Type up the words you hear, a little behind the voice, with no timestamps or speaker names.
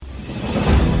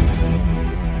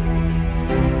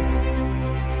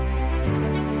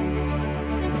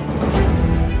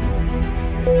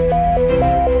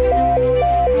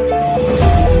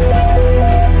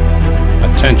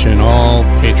Attention all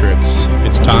patriots,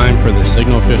 it's time for the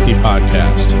Signal 50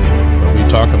 podcast, where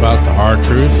we talk about the hard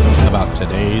truth about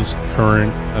today's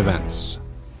current events.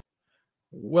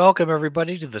 Welcome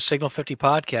everybody to the Signal 50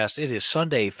 podcast. It is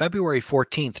Sunday, February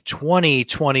 14th,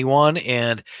 2021,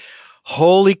 and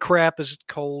holy crap, is it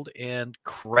cold and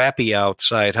crappy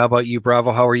outside. How about you,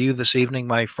 Bravo? How are you this evening,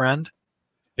 my friend?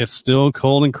 It's still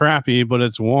cold and crappy, but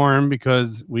it's warm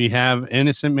because we have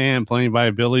Innocent Man playing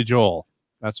by Billy Joel.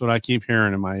 That's what I keep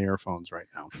hearing in my earphones right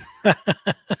now.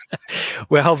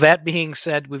 Well, that being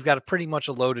said, we've got pretty much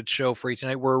a loaded show for you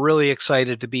tonight. We're really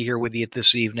excited to be here with you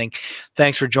this evening.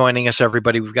 Thanks for joining us,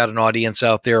 everybody. We've got an audience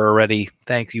out there already.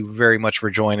 Thank you very much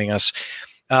for joining us.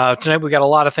 Tonight, we've got a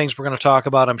lot of things we're going to talk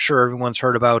about. I'm sure everyone's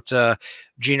heard about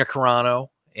Gina Carano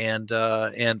and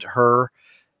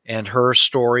her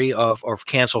story of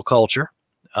cancel culture.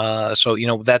 So, you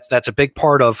know, that's a big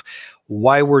part of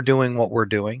why we're doing what we're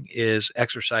doing, is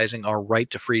exercising our right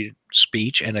to free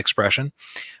speech and expression,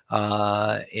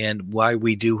 and why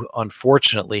we do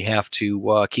unfortunately have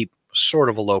to keep sort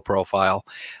of a low profile,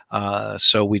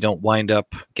 so we don't wind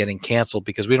up getting canceled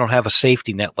because we don't have a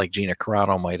safety net like Gina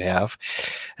Carano might have.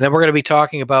 And then we're going to be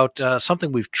talking about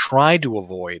something we've tried to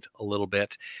avoid a little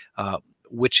bit,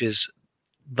 which is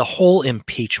the whole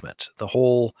impeachment, the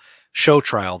whole show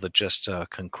trial that just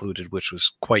concluded, which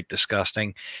was quite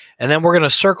disgusting. And then we're going to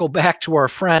circle back to our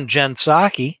friend Jen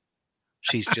Psaki.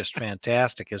 She's just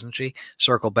fantastic, isn't she?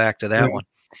 Circle back to that one.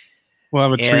 We'll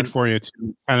have a treat for you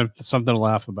too, kind of something to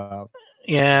laugh about.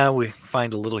 Yeah, we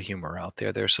find a little humor out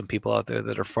there. There's some people out there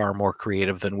that are far more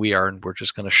creative than we are, and we're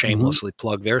just going to shamelessly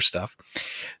plug their stuff.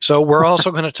 So we're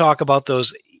also going to talk about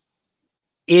those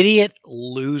idiot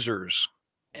losers,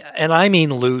 and I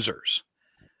mean losers,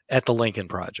 at the Lincoln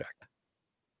Project.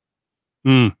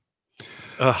 Ugh,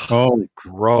 oh,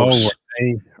 gross.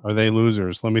 Are they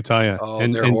losers? Let me tell you. Oh,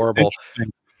 they're horrible.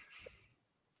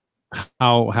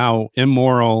 How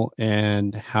immoral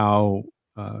and how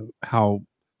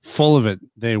full of it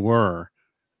they were.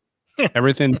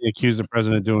 Everything they accused the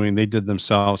president of doing, they did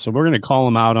themselves. So we're going to call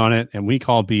them out on it, and we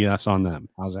call BS on them.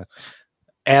 How's that?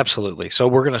 Absolutely. So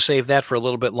we're going to save that for a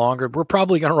little bit longer. We're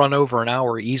probably going to run over an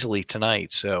hour easily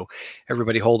tonight. So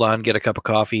everybody hold on, get a cup of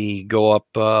coffee, go up,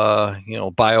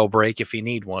 bio break if you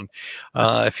need one.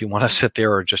 If you want to sit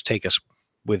there, or just take us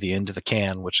with you into the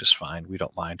can, which is fine. We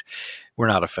don't mind. We're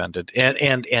not offended.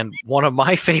 And one of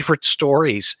my favorite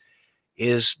stories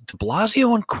is de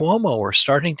Blasio and Cuomo are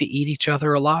starting to eat each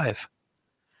other alive.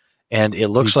 And it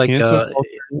looks like,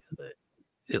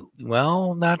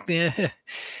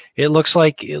 It looks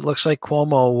like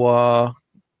Cuomo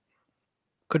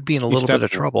could be in a little bit of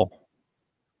trouble.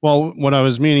 Well, what I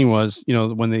was meaning was, you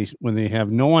know, when they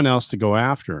have no one else to go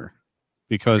after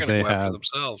because they're going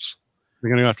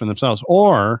to go after themselves,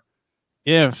 or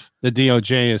if the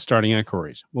DOJ is starting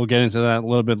inquiries. We'll get into that a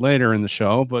little bit later in the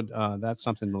show, but that's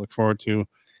something to look forward to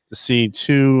see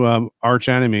two arch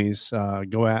enemies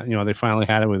go at. You know, they finally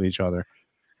had it with each other,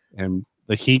 and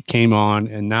the heat came on,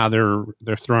 and now they're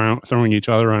throwing each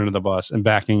other under the bus and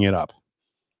backing it up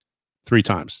 3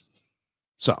 times.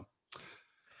 So,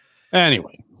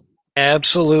 anyway,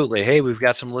 absolutely. Hey, we've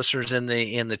got some listeners in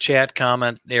the chat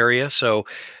comment area, so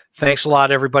thanks a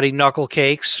lot, everybody. Knuckle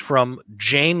Cakes from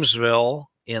Jamesville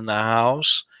in the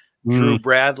house. Drew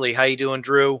Bradley, how you doing,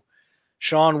 Drew?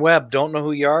 Sean Webb, don't know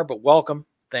who you are, but welcome.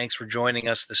 Thanks for joining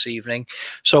us this evening.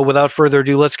 So without further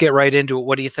ado, let's get right into it.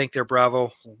 What do you think there,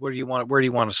 Bravo? Where do you want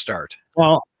to start?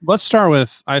 Well, let's start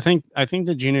with, I think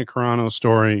the Gina Carano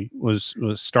story was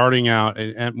starting out,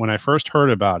 and when I first heard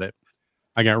about it,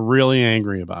 I got really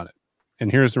angry about it. And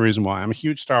here's the reason why. I'm a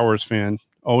huge Star Wars fan,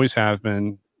 always have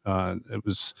been. It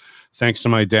was thanks to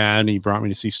my dad. He brought me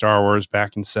to see Star Wars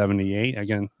back in 78.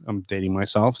 Again, I'm dating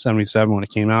myself, 77 when it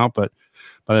came out, but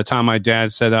by the time my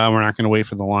dad said, we're not going to wait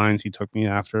for the lines, he took me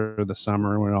after the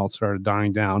summer when it all started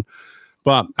dying down.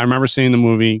 But I remember seeing the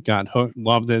movie, got hooked,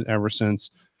 loved it ever since.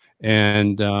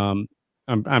 And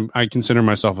I consider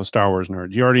myself a Star Wars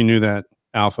nerd. You already knew that,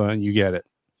 Alpha, and you get it.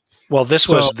 Well, this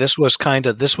was kind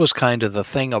of the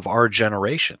thing of our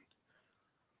generation.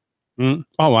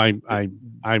 Oh, I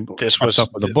this was up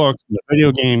with the books, and the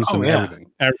video games, and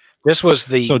everything. This was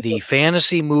the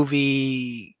fantasy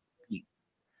movie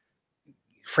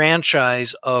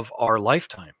franchise of our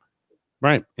lifetime.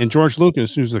 Right. And George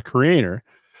Lucas, who's the creator,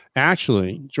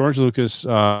 actually, George Lucas,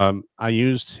 I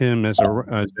used him as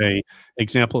a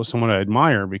example of someone I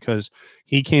admire because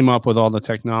he came up with all the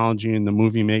technology and the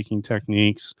movie making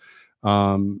techniques,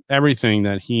 everything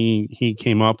that he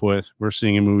came up with, we're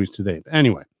seeing in movies today. But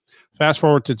anyway, fast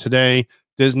forward to today,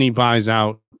 Disney buys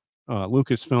out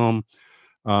Lucasfilm.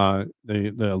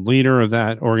 the leader of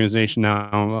that organization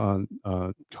now,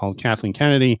 called Kathleen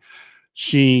Kennedy.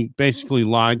 She basically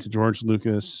lied to George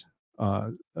Lucas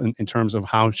in terms of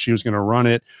how she was going to run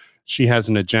it. She has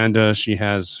an agenda. She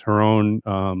has her own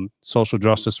social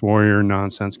justice warrior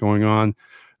nonsense going on.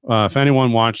 If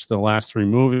anyone watched the last 3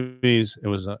 movies, it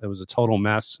was a total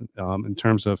mess in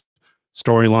terms of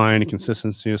storyline and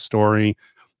consistency of story.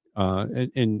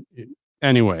 And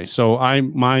anyway, so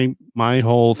my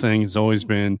whole thing has always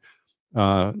been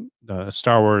the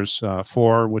Star Wars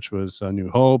 4, which was New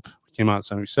Hope, came out in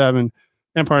 77,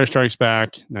 Empire Strikes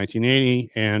Back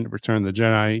 1980, and Return of the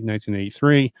Jedi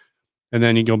 1983. And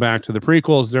then you go back to the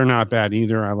prequels; they're not bad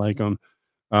either. I like them,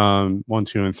 1,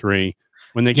 2, and 3.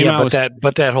 When they came out,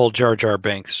 but that whole Jar Jar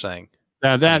Binks thing.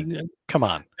 Come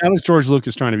on, that was George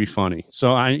Lucas trying to be funny.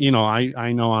 So I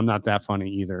know I'm not that funny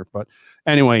either. But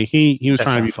anyway, he was That's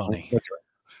trying to be funny.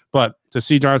 But to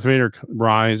see Darth Vader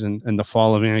rise and the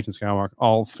fall of Anakin Skywalker,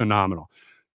 all phenomenal.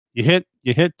 You hit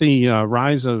the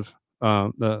rise of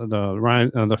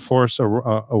the Force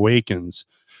Awakens.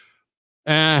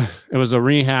 It was a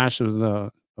rehash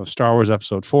of Star Wars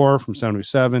Episode 4 from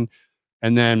 77,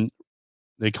 and then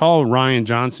they call Rian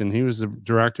Johnson. He was the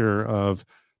director of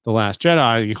The Last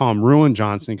Jedi. You call him Ruin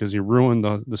Johnson because he ruined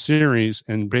the series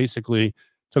and basically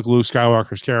took Luke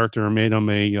Skywalker's character and made him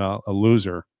a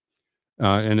loser.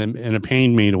 And it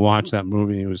pained me to watch that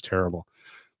movie. It was terrible.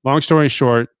 Long story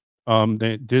short,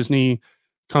 Disney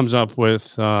comes up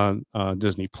with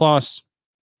Disney Plus.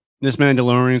 This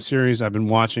Mandalorian series I've been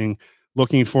watching,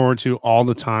 looking forward to all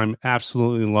the time.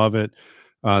 Absolutely love it.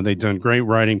 They've done great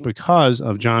writing because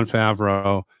of Jon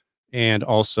Favreau, and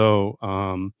also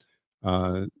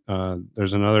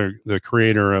there's the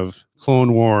creator of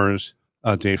Clone Wars,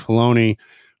 Dave Filoni,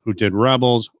 who did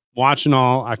Rebels. Watching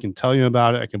all, I can tell you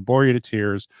about it. I can bore you to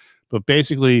tears, but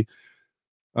basically,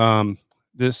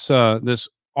 this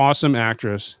awesome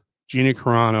actress, Gina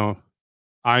Carano,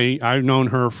 I've known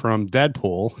her from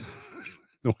Deadpool,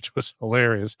 which was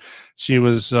hilarious. She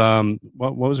was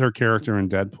what was her character in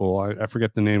Deadpool? I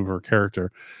forget the name of her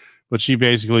character, but she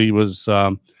basically was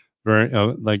very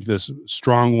like this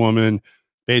strong woman,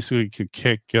 basically could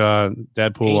kick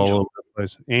Deadpool all over the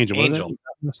place. Angel.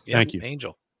 Thank you.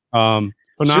 Angel.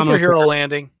 Phenomenal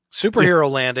superhero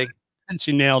landing, and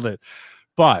she nailed it.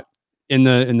 But in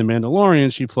the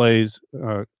Mandalorian, she plays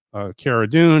Cara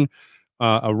Dune,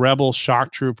 a rebel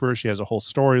shock trooper. She has a whole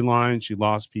storyline. She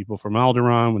lost people from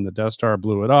Alderaan when the Death Star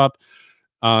blew it up.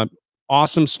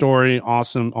 Awesome story.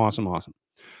 Awesome.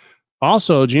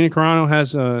 Also, Gina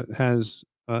Carano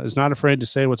is not afraid to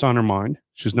say what's on her mind.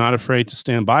 She's not afraid to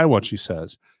stand by what she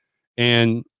says.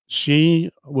 And she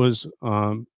was,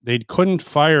 they couldn't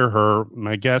fire her.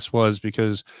 My guess was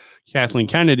because Kathleen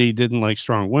Kennedy didn't like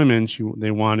strong women.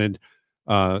 They wanted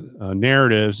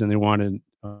narratives, and they wanted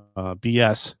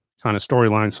BS kind of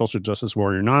storyline, social justice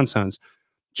warrior nonsense.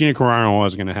 Gina Carano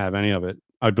wasn't going to have any of it.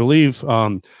 I believe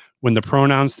when the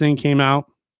pronouns thing came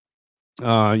out,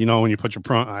 when you put your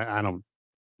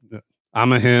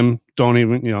I'm a him. Don't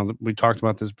even, we talked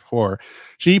about this before.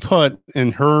 She put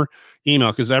in her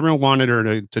email, because everyone wanted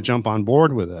her to jump on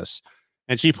board with this,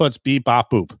 and she puts beep,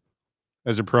 bop, boop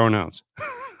as her pronouns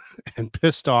and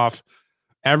pissed off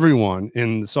everyone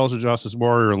in the social justice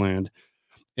warrior land.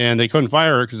 And they couldn't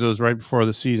fire her because it was right before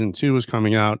the season 2 was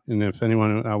coming out. And if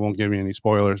anyone, I won't give you any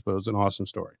spoilers, but it was an awesome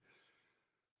story.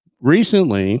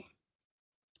 Recently,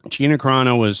 Gina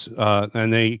Carano was,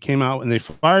 and they came out and they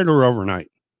fired her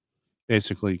overnight,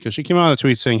 basically, because she came out with a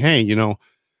tweet saying, "Hey,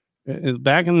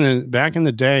 back in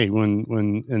the day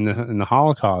when in the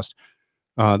Holocaust,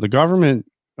 the government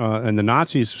and the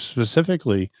Nazis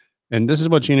specifically," and this is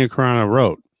what Gina Carano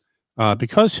wrote,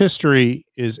 "because history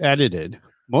is edited,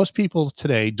 most people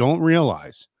today don't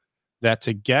realize that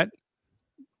to get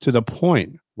to the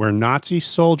point where Nazi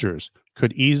soldiers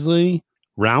could easily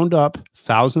round up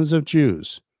thousands of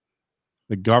Jews,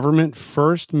 the government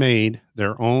first made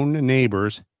their own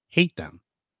neighbors hate them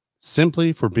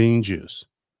simply for being Jews.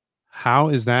 How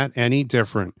is that any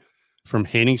different from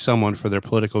hating someone for their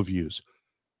political views?"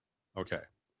 Okay.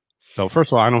 So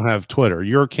first of all, I don't have Twitter.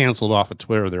 You're canceled off of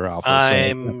Twitter there, Alpha.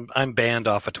 I'm banned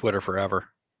off of Twitter forever.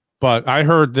 But I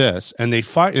heard this, and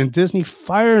and Disney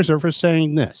fires her for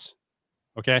saying this.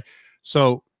 Okay.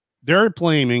 So they're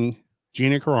blaming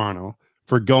Gina Carano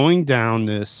for going down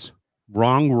this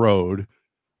wrong road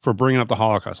for bringing up the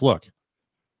Holocaust. Look,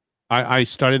 I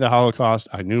studied the Holocaust.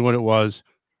 I knew what it was.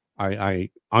 I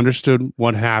understood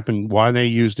what happened, why they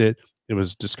used it. It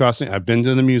was disgusting. I've been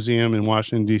to the museum in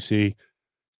Washington, D.C.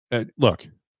 Look,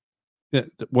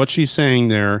 what she's saying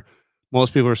there,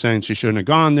 most people are saying she shouldn't have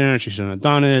gone there. She shouldn't have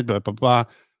done it, blah, blah, blah.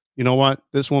 you know what?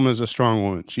 This woman is a strong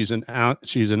woman. She's an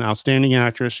outstanding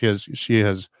actress. She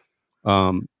has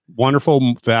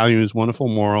wonderful values, wonderful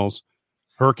morals.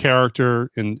 Her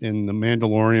character in The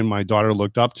Mandalorian, my daughter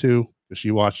looked up to because she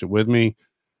watched it with me,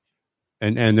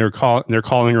 and they're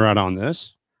calling her out on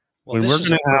this. Well, when this we're is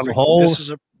going a to have a perfect, whole. this is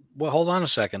a well. Hold on a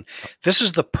second. This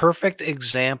is the perfect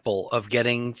example of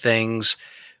getting things.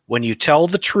 When you tell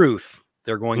the truth,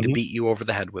 they're going to Mhm. beat you over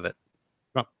the head with it.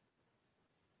 Yep.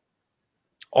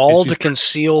 All And to she's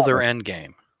conceal their end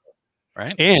game,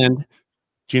 right? And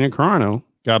Gina Carano,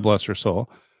 God bless her soul,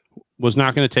 was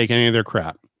not going to take any of their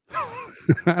crap.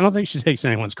 I don't think she takes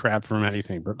anyone's crap from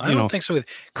anything, but I don't think so either.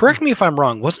 Correct me if I'm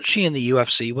wrong. Wasn't she in the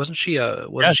UFC? Wasn't she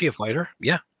Yes. she a fighter?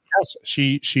 Yeah. Yes,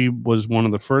 she was one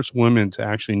of the first women to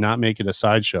actually not make it a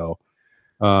sideshow.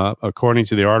 According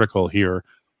to the article here,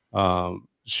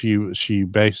 she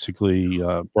basically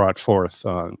brought forth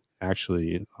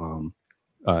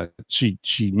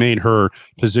she made her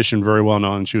position very well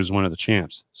known. She was one of the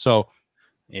champs. So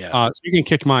Yeah. she can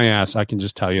kick my ass. I can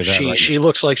just tell you that. She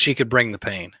looks like she could bring the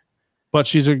pain. But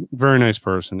she's a very nice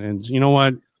person, and you know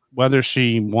what? Whether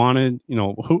she wanted,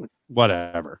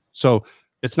 whatever. So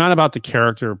it's not about the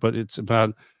character, but it's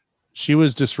about she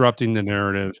was disrupting the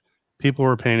narrative. People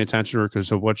were paying attention to her because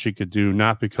of what she could do,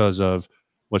 not because of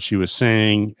what she was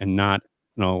saying, and not,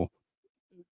 and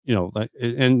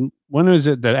when is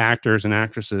it that actors and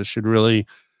actresses should really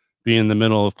be in the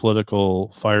middle of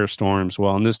political firestorms?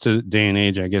 Well, in this day and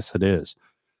age, I guess it is.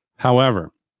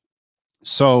 However,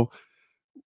 so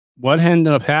what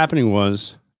ended up happening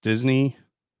was Disney,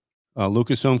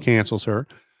 Lucasfilm cancels her.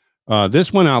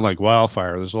 This went out like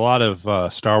wildfire. There's a lot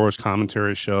of Star Wars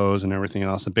commentary shows and everything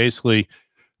else. And basically,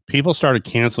 people started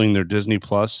canceling their Disney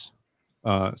Plus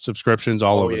subscriptions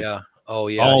all over. Yeah. Oh,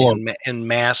 yeah. In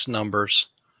mass numbers.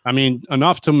 I mean,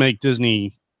 enough to make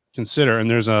Disney consider. And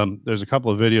there's a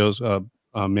couple of videos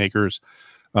makers.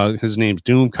 His name's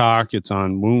Doomcock. It's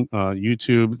on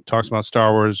YouTube. Talks about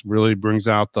Star Wars. Really brings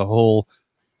out the whole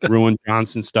Ruin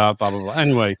Johnson stuff. Blah blah blah.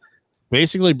 Anyway,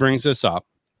 basically brings this up.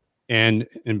 And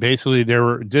basically,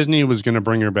 Disney was going to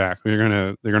bring her back. They're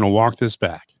going to walk this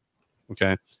back,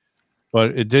 okay?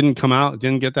 But it didn't come out. It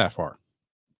didn't get that far.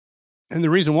 And the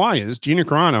reason why is Gina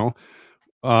Carano,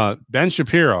 Ben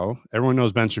Shapiro. Everyone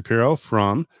knows Ben Shapiro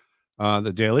from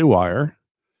the Daily Wire,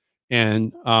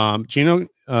 and Gina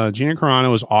Carano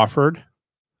was offered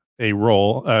a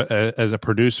role as a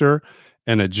producer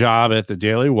and a job at the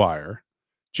Daily Wire.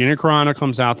 Gina Carano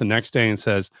comes out the next day and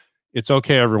says, "It's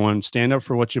okay, everyone. Stand up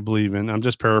for what you believe in." I'm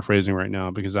just paraphrasing right now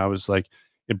because I was like,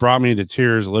 it brought me to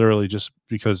tears, literally, just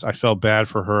because I felt bad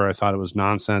for her. I thought it was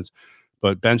nonsense.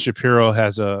 But Ben Shapiro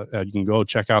has you can go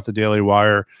check out the Daily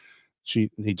Wire.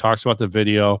 He talks about the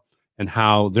video and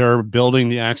how they're building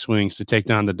the X-Wings to take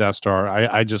down the Death Star.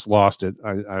 I just lost it.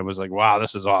 I was like, wow,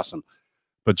 this is awesome.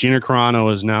 But Gina Carano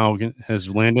has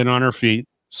landed on her feet,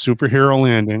 superhero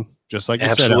landing, just like you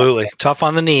said. Absolutely. Tough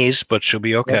on the knees, but she'll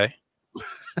be okay.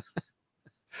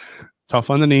 Tough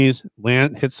on the knees,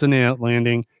 hits the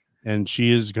landing, and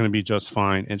she is going to be just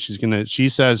fine. And she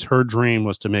says her dream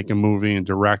was to make a movie and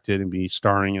direct it and be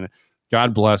starring in it.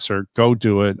 God bless her. Go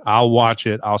do it. I'll watch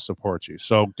it. I'll support you.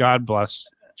 So God bless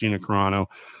Gina Carano.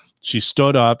 She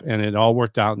stood up, and it all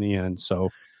worked out in the end. So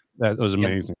that was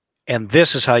amazing. And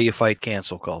this is how you fight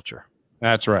cancel culture.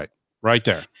 That's right. Right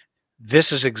there.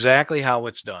 This is exactly how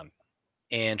it's done.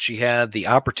 And she had the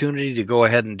opportunity to go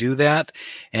ahead and do that.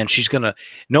 And she's going to,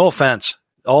 no offense,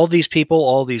 all these people,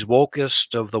 all these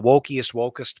wokest of the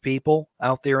wokest people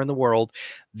out there in the world,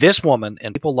 this woman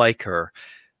and people like her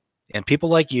and people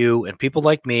like you and people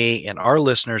like me and our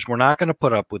listeners, we're not going to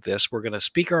put up with this. We're going to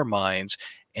speak our minds.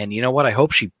 And you know what? I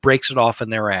hope she breaks it off in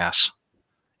their ass.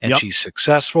 And she's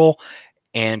successful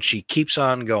and she keeps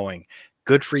on going.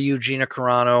 Good for you, Gina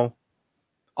Carano.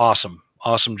 Awesome.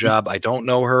 Awesome job. I don't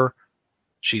know her.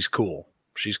 She's cool.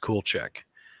 She's a cool chick.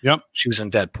 Yep. She was in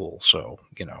Deadpool, so,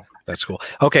 that's cool.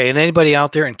 Okay, and anybody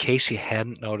out there, in case you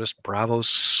hadn't noticed, Bravo's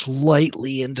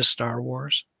slightly into Star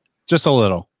Wars? Just a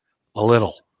little. A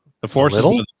little. The Force is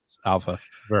with us, Alpha.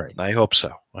 Very. I hope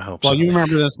so. Well, you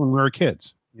remember this when we were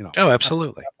kids. Oh,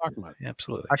 absolutely. Talking about it.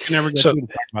 Absolutely. I can never get you to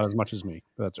talk about it as much as me.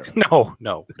 That's right. No.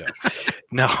 No.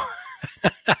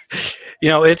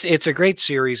 It's a great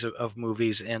series of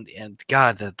movies, and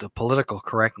God, the political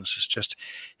correctness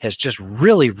has just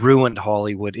really ruined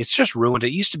Hollywood. It's just ruined.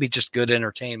 It used to be just good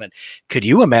entertainment. Could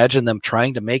you imagine them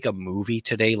trying to make a movie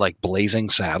today like Blazing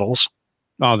Saddles?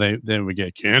 Oh, they would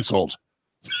get canceled.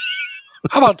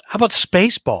 How about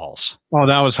Spaceballs? Oh,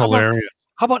 that was hilarious.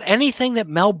 How about anything that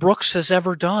Mel Brooks has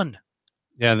ever done?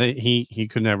 Yeah, he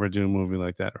could never do a movie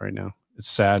like that right now. It's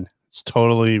sad. It's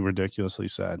totally ridiculously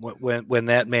sad. When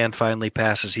that man finally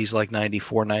passes, he's like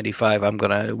 94, 95.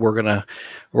 We're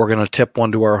gonna tip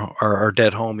one to our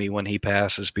dead homie when he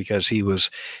passes, because he was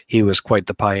quite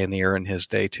the pioneer in his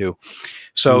day too.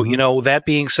 So, that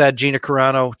being said, Gina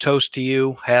Carano, toast to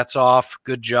you. Hats off.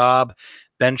 Good job.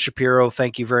 Ben Shapiro,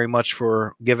 thank you very much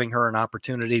for giving her an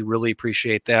opportunity. Really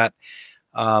appreciate that.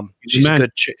 She's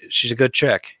a good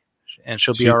chick, and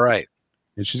she'll be all right.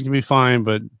 And she's gonna be fine.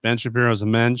 But Ben Shapiro's a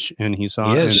mensch, and he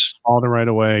saw it and called it right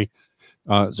away.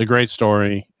 It's a great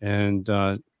story, and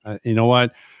you know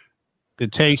what?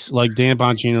 It takes, like Dan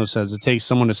Bongino says, it takes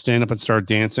someone to stand up and start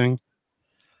dancing.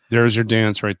 There's your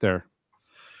dance right there.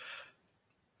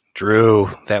 Drew,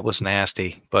 that was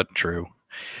nasty, but true.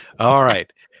 All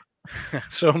right.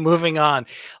 So moving on,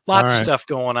 lots of stuff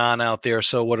going on out there.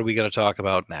 So what are we going to talk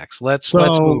about next? Let's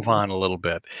move on a little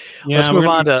bit. Yeah, let's move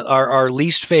on to our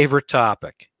least favorite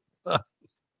topic.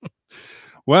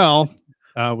 Well,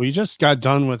 we just got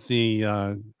done with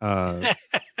the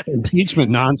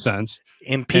impeachment nonsense.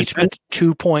 Impeachment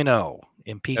 2.0.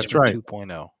 Impeachment That's right.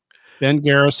 2.0. Ben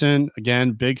Garrison,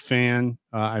 again, big fan.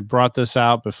 I brought this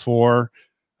out before.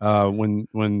 When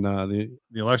the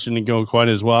election didn't go quite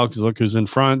as well, because look who's in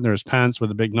front. There's Pence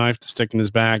with a big knife to stick in his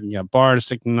back. You got Barr to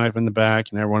stick the knife in the back,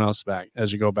 and everyone else back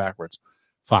as you go backwards.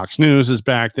 Fox News is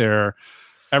back there.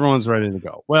 Everyone's ready to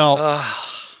go. Well,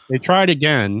 they tried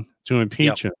again to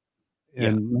impeach him,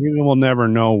 and maybe we'll never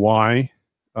know why.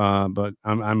 But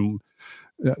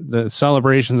the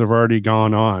celebrations have already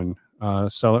gone on.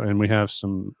 And we have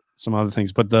some other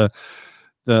things, but the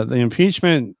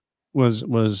impeachment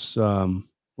was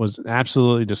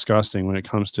absolutely disgusting when it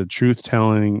comes to truth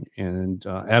telling and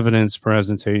evidence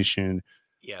presentation.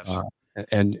 Yes.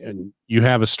 And you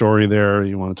have a story there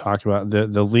you want to talk about.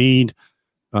 The lead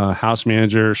House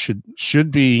manager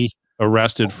should be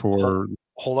arrested for.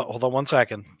 Hold on 1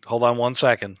 second. Hold on 1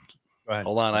 second.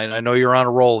 Hold on. I know you're on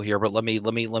a roll here, but let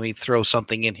me throw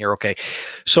something in here. Okay.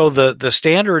 So the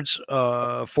standards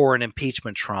for an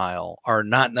impeachment trial are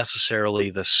not necessarily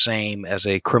the same as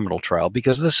a criminal trial,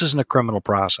 because this isn't a criminal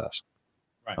process.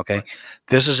 Right. Okay. Right.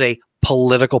 This is a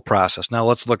political process. Now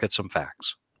let's look at some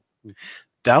facts.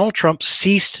 Donald Trump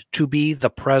ceased to be the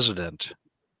president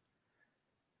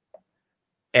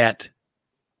at,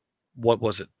 what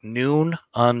was it, noon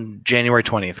on January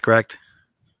 20th, correct?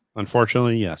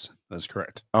 Unfortunately, yes, that's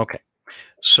correct. Okay.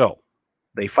 So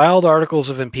they filed articles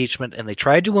of impeachment, and they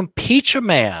tried to impeach a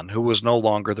man who was no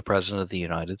longer the president of the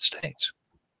United States.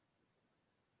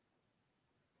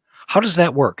 How does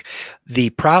that work? The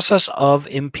process of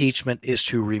impeachment is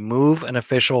to remove an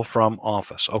official from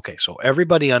office. Okay, so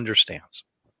everybody understands.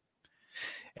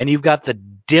 And you've got the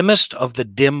dimmest of the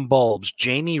dim bulbs,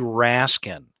 Jamie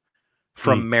Raskin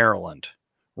from Maryland.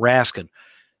 Raskin.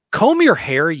 Comb your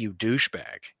hair, you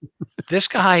douchebag. This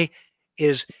guy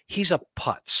he's a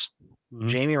putz. Mm-hmm.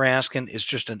 Jamie Raskin is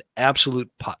just an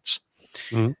absolute putz.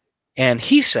 Mm-hmm. And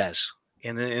he says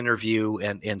in an interview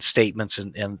and in statements,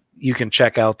 and you can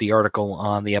check out the article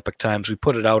on the Epoch Times. We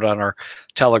put it out on our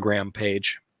Telegram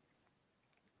page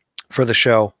for the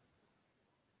show.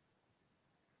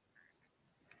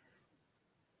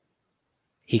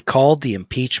 He called the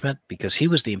impeachment, because he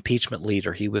was the impeachment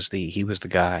leader. He was the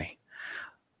guy.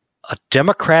 A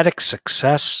democratic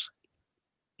success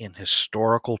in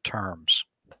historical terms.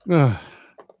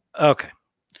 Okay.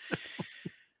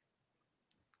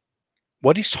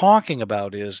 What he's talking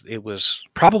about is it was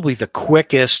probably the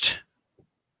quickest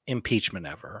impeachment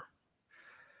ever.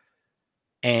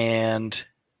 And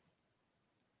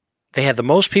they had the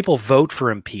most people vote for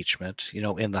impeachment,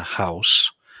 in the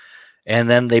House. And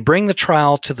then they bring the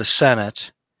trial to the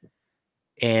Senate.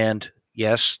 And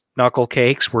yes, knuckle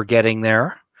cakes, we're getting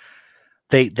there.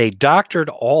 They doctored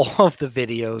all of the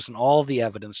videos and all of the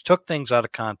evidence, took things out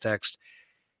of context,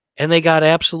 and they got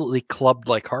absolutely clubbed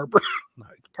like harbor.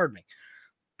 Pardon me.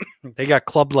 They got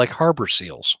clubbed like harbor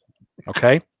seals.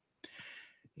 Okay,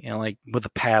 like with a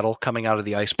paddle coming out of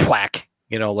the ice, whack.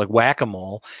 Like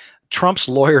whack-a-mole. Trump's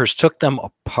lawyers took them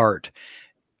apart,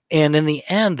 and in the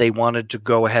end, they wanted to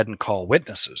go ahead and call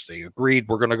witnesses. They agreed,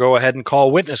 we're going to go ahead and call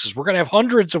witnesses. We're going to have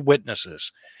hundreds of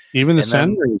witnesses. Even the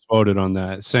senators voted on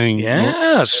that, saying,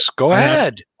 yes, go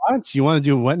ahead. What? You want to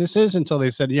do witnesses? Until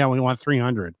they said, yeah, we want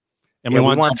 300. And we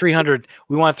want 300.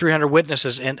 We want 300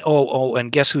 witnesses. And and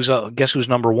guess who's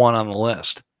number one on the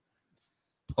list?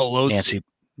 Pelosi.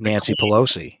 Nancy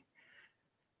Pelosi.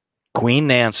 Queen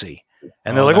Nancy.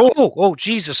 And they're like, oh,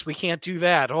 Jesus, we can't do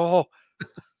that. Oh,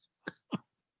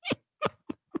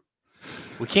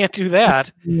 we can't do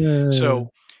that. Yeah.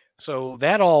 So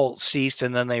that all ceased,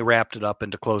 and then they wrapped it up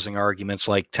into closing arguments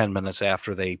like 10 minutes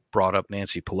after they brought up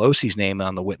Nancy Pelosi's name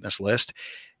on the witness list,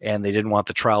 and they didn't want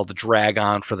the trial to drag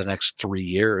on for the next 3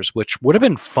 years, which would have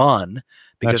been fun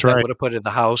because that would have put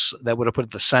the House, that would have put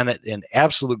the Senate in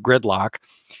absolute gridlock,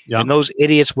 and those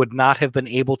idiots would not have been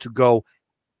able to go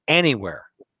anywhere.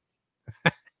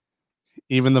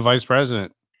 Even the vice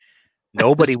president.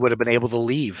 Nobody would have been able to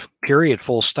leave, period,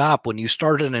 full stop. When you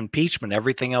start an impeachment,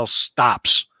 everything else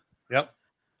stops. Yep.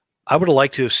 I would have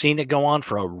liked to have seen it go on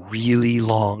for a really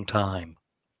long time.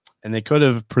 And they could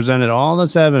have presented all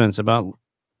this evidence about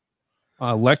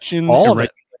election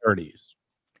irregularities.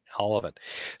 All of it.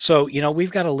 So,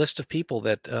 we've got a list of people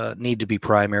that need to be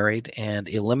primaried and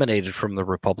eliminated from the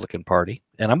Republican Party.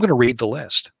 And I'm going to read the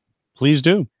list. Please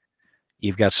do.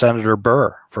 You've got Senator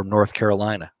Burr from North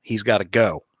Carolina. He's got to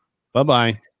go.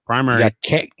 Bye-bye. Primary.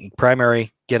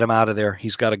 Primary. Get him out of there.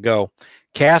 He's got to go.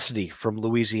 Cassidy from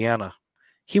Louisiana.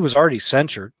 He was already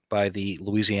censured by the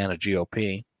Louisiana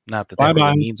GOP. Not that that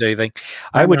really means anything.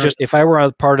 I would just, if I were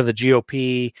a part of the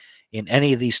GOP in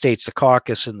any of these states, the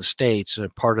caucus in the states,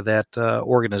 and part of that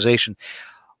organization,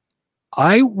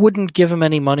 I wouldn't give him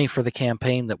any money for the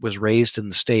campaign that was raised in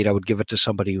the state. I would give it to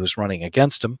somebody who was running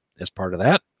against him as part of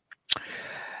that.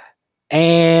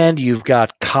 And you've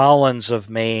got Collins of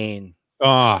Maine.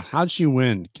 How'd she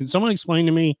win? Can someone explain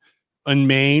to me in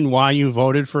Maine why you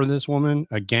voted for this woman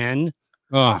again?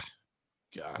 Oh,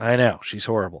 God. I know. She's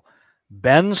horrible.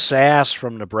 Ben Sass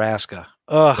from Nebraska.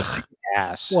 Ugh.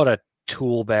 Ass. What a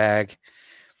tool bag.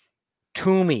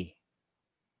 Toomey.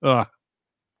 From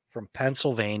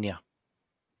Pennsylvania.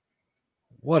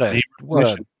 What a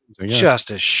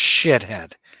just a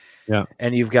shithead. Yeah.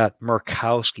 And you've got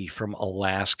Murkowski from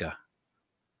Alaska.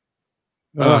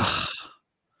 Ugh.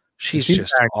 She's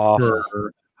just awful.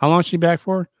 How long is she back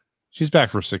for? She's back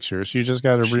for 6 years. You just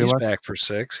got to realize. She's back for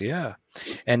 6, yeah.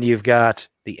 And you've got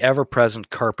the ever-present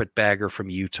carpetbagger from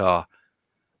Utah,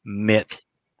 Mitt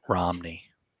Romney.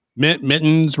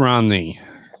 Mittens Romney.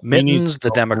 Mittens,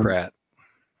 the Democrat.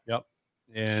 Yep.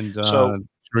 And so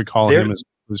we call him as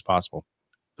soon as possible.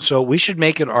 So we should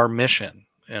make it our mission,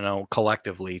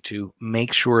 collectively, to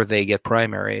make sure they get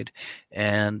primaried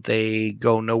and they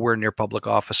go nowhere near public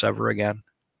office ever again.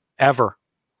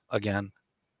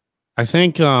 I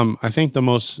think the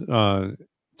most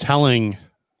telling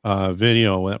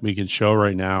video that we could show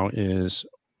right now is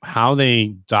how they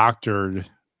doctored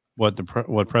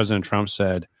what President Trump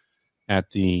said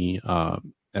at the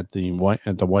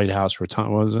White House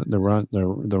rotunda. What was it?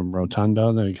 The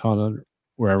rotunda they called it,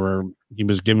 wherever he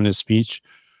was giving his speech.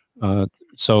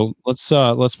 So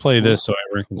let's play this so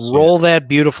everyone can see. Roll that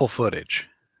beautiful footage.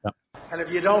 Yep. And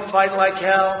if you don't fight like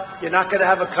hell, you're not going to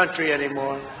have a country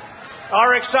anymore.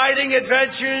 Our exciting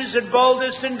adventures and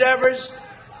boldest endeavors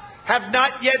have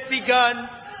not yet begun.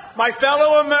 My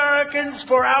fellow Americans,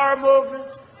 for our movement,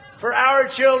 for our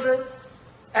children,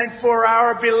 and for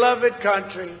our beloved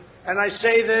country. And I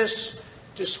say this,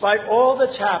 despite all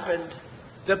that's happened,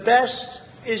 the best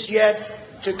is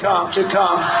yet to come.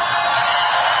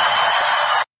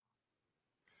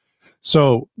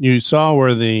 So you saw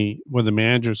where the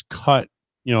managers cut,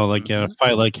 like in a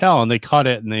fight like hell, and they cut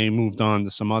it and they moved on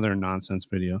to some other nonsense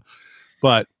video.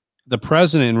 But the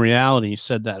president in reality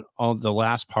said that all the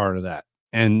last part of that.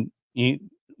 And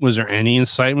was there any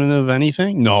incitement of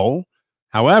anything? No.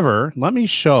 However, let me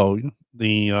show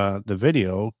the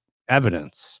video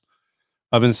evidence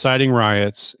of inciting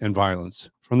riots and violence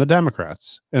from the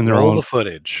Democrats and their own. The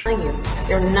footage.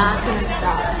 They're not going to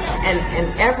stop,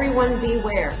 and everyone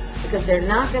beware, because they're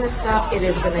not going to stop.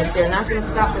 They're not going to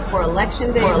stop before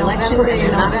election day. They're not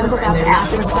going to stop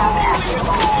after.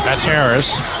 That's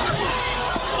Harris.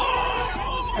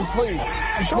 And please,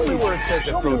 show me where it says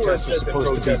that protests are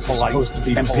supposed to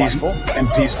be polite and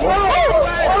peaceful.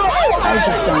 I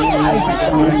just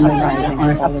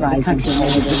don't uprisings all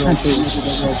over the country.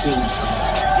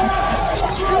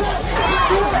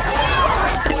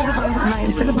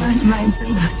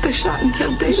 They shot and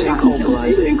killed David in cold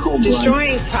blood.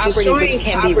 Destroying property which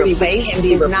can be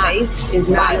replaced is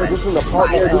not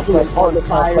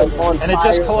violent. And it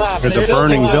just collapsed. There's a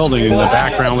burning building in the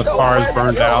background with cars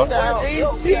burned out.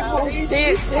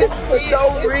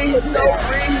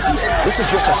 This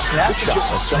is just a snapshot of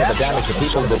some of the damage that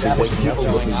people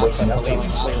will be waking up.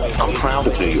 I'm proud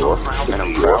of New York, and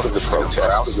I'm proud of the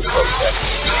protests.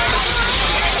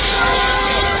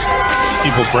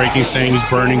 People breaking things,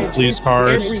 burning police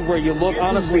cars. Everywhere you look,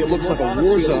 honestly, it looks like a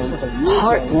war zone.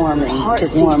 Heartwarming to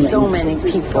see so many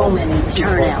people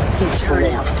turn out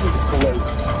peacefully.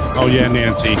 Oh yeah,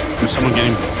 Nancy. There's someone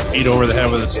getting beat over the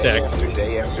head with a stick.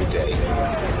 Day after day.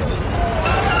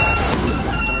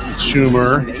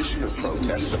 Schumer. There's a nation of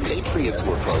protests. The Patriots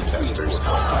were protesters.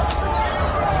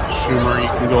 Schumer, you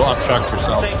can go upchuck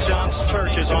yourself. St. John's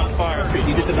Church is on fire.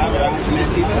 You just about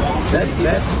That's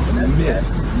myth.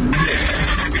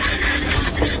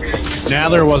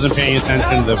 Nadler wasn't paying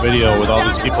attention to the video with all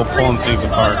these people pulling things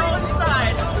apart.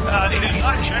 It is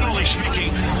not, generally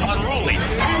speaking, unruly.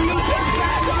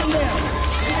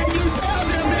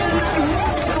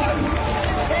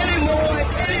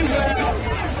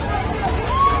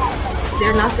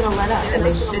 They're not going to let up, and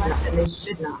they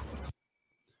should not.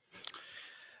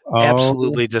 Oh,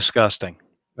 Absolutely disgusting.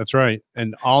 That's right.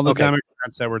 And all the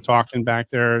Democrats that were talking back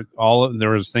there, there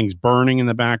was things burning in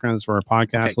the backgrounds for our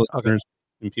podcast listeners.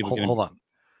 And people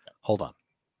Hold on.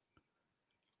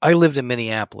 I lived in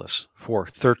Minneapolis for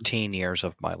 13 years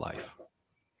of my life.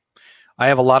 I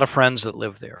have a lot of friends that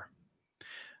live there.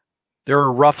 There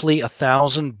are roughly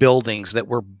 1,000 buildings that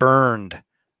were burned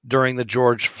during the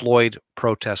George Floyd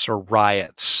protests or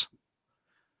riots.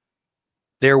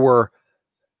 There were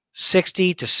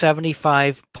 60 to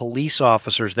 75 police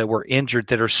officers that were injured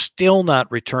that are still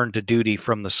not returned to duty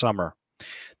from the summer.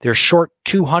 They're short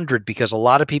 200 because a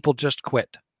lot of people just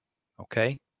quit.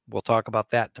 Okay? We'll talk about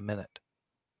that in a minute.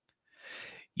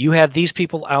 You had these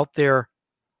people out there,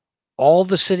 all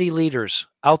the city leaders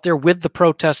out there with the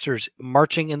protesters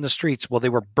marching in the streets while they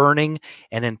were burning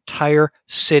an entire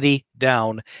city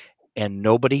down, and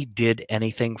nobody did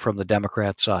anything from the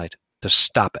Democrat side to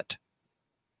stop it.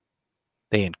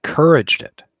 They encouraged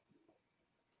it.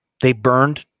 They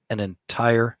burned an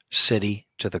entire city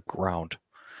to the ground,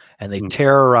 and they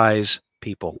terrorize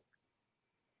people.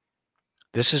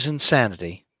 This is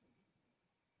insanity,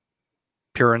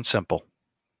 pure and simple.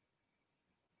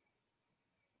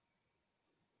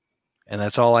 And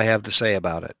that's all I have to say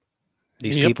about it.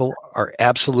 These people are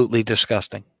absolutely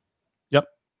disgusting. Yep.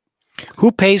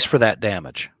 Who pays for that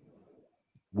damage?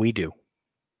 We do.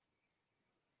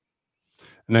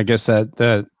 And I guess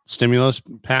that stimulus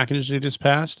package they just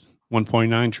passed,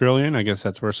 $1.9 trillion. I guess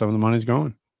that's where some of the money's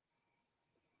going.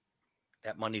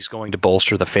 That money's going to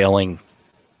bolster the failing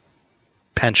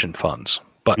pension funds,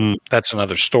 but that's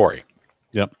another story.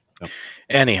 Yep.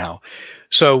 Anyhow,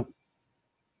 so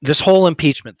this whole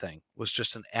impeachment thing was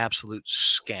just an absolute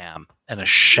scam and a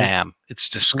sham. It's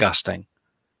disgusting.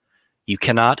 You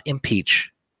cannot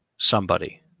impeach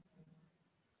somebody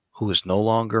who is no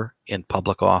longer in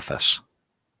public office.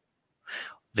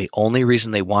 The only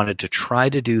reason they wanted to try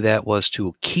to do that was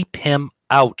to keep him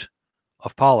out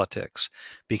of politics,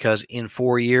 because in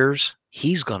 4 years,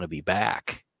 he's going to be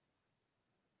back.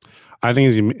 I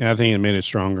think it made it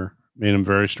stronger, made him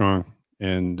very strong.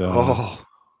 And people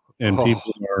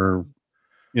are,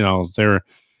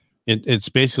 it's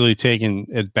basically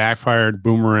it backfired,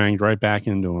 boomeranged right back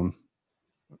into him.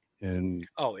 And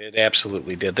it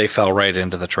absolutely did. They fell right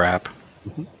into the trap.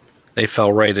 They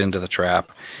fell right into the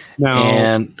trap. Now,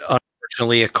 and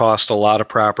unfortunately, it cost a lot of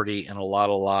property and a lot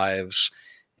of lives.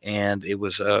 And it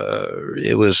was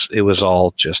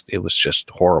just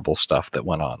horrible stuff that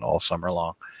went on all summer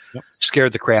long. Yep.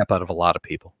 Scared the crap out of a lot of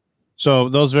people. So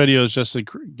those videos, just to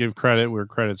give credit where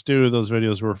credit's due, those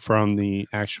videos were from the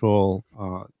actual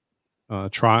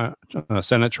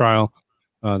Senate trial.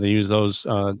 They used those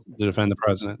to defend the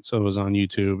president, so it was on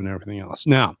YouTube and everything else.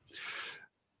 Now,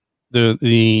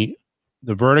 the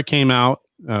verdict came out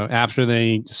after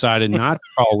they decided not to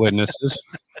call witnesses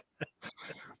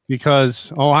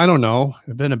because I don't know,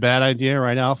 it'd been a bad idea,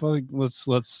 right, Alpha?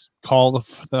 Let's call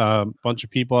a bunch of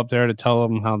people up there to tell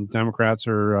them how the Democrats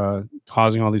are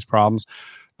causing all these problems.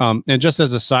 And just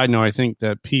as a side note, I think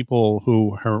that people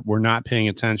who were not paying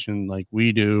attention like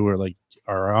we do or like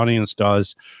our audience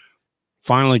does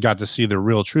finally got to see the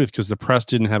real truth because the press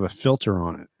didn't have a filter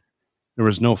on it. There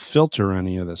was no filter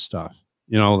any of this stuff.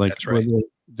 That's right.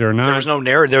 They're not. There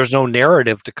was no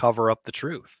narrative to cover up the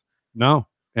truth. No.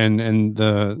 And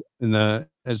the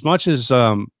as much as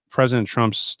President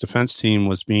Trump's defense team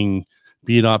was being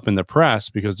beat up in the press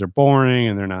because they're boring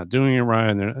and they're not doing it right,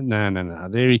 and they're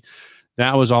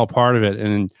that was all part of it.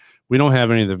 And we don't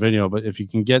have any of the video, but if you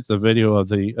can get the video of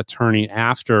the attorney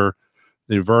after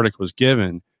the verdict was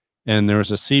given, and there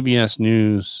was a CBS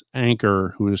News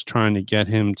anchor who was trying to get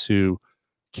him to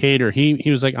cater. He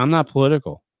was like, "I'm not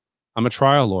political. I'm a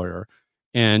trial lawyer.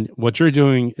 And what you're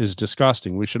doing is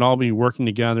disgusting. We should all be working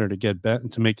together to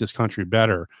to make this country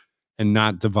better and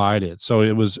not divide it." So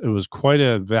it was quite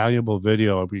a valuable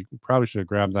video. We probably should have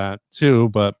grabbed that too.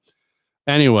 But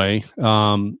anyway,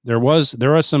 there was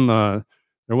a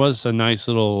nice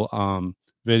little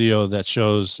video that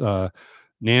shows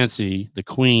Nancy, the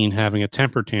Queen, having a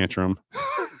temper tantrum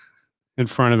in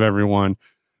front of everyone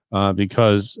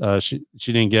because she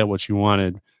didn't get what she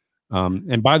wanted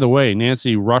And by the way,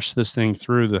 Nancy rushed this thing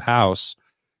through the House,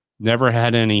 never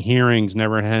had any hearings,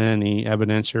 never had any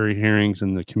evidentiary hearings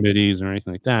in the committees or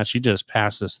anything like that. She just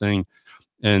passed this thing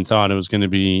and thought it was going to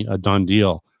be a done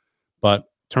deal. But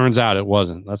turns out it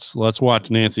wasn't. Let's watch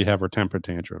Nancy have her temper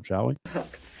tantrum, shall we?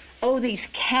 Oh, these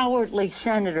cowardly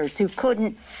senators who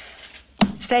couldn't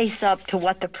face up to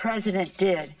what the president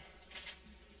did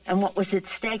and what was at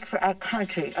stake for our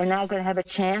country are now going to have a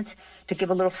chance to give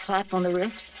a little slap on the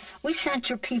wrist. We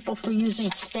censure people for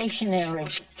using stationery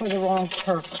for the wrong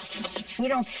purpose. We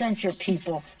don't censure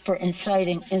people for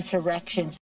inciting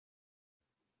insurrection.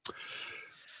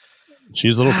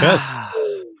 She's a little pissed.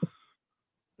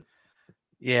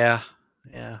 Yeah.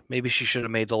 Maybe she should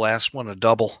have made the last one a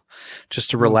double,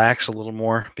 just to relax a little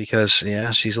more, because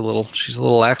she's a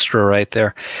little extra right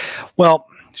there. Well,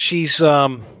 she's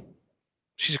a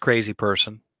crazy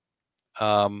person,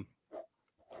 and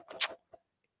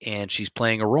she's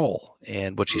playing a role.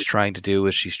 And what she's trying to do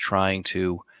is she's trying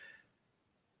to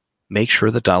make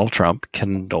sure that Donald Trump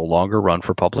can no longer run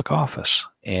for public office,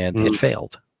 and it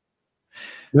failed.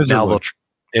 Now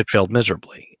it failed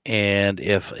miserably. And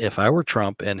if I were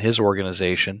Trump and his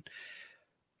organization,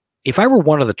 if I were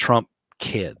one of the Trump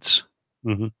kids,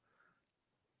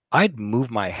 I'd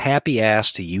move my happy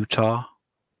ass to Utah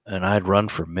and I'd run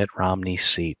for Mitt Romney's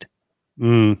seat.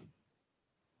 How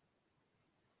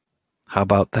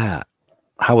about that?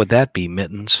 How would that be,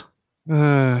 Mittens?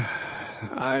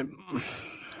 I'm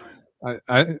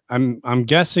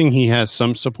guessing he has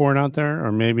some support out there,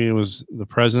 or maybe it was the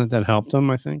president that helped him,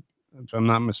 I think, if I'm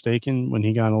not mistaken, when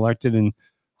he got elected in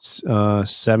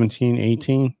 17,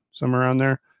 18, somewhere around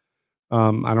there.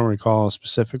 I don't recall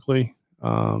specifically,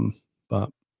 but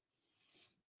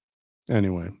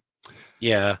anyway.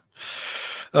 Yeah.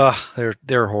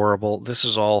 They're horrible. This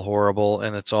is all horrible,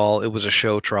 and it was a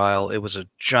show trial. It was a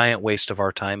giant waste of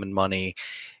our time and money,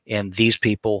 and these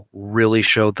people really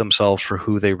showed themselves for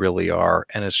who they really are,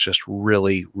 and it's just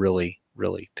really, really,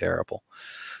 really terrible.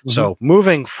 So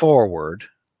moving forward.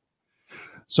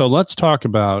 So let's talk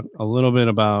a little bit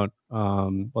about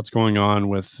what's going on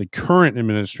with the current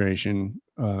administration,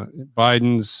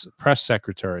 Biden's press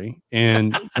secretary,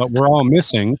 and what we're all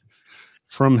missing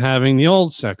from having the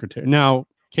old secretary. Now,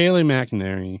 Kayleigh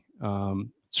McEnany,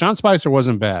 Sean Spicer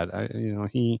wasn't bad.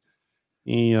 I'm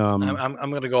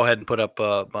going to go ahead and put up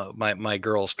my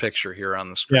girl's picture here on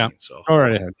the screen. Yeah, so go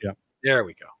right ahead. Yeah, there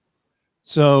we go.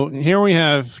 So here we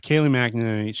have Kayleigh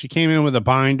McEnany. She came in with a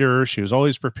binder. She was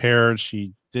always prepared.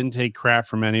 She didn't take crap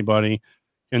from anybody.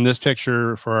 In this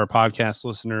picture, for our podcast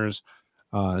listeners,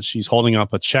 she's holding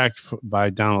up a check by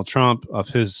Donald Trump of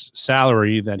his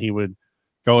salary that he would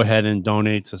go ahead and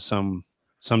donate to some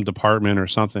department or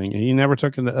something. And he never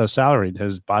took a salary.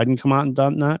 Has Biden come out and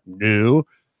done that? No.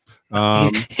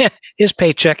 His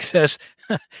paycheck says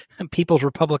People's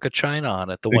Republic of China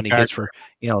on it. The one he gets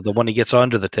the one he gets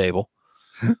under the table.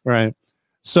 Right.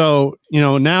 So,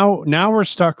 now we're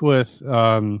stuck with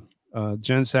Jen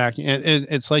Psaki, and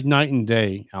it's like night and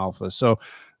day, Alpha. So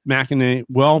McEnany,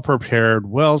 well prepared,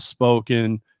 well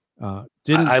spoken. I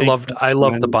love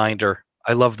the binder.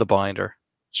 I love the binder.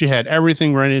 She had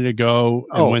everything ready to go.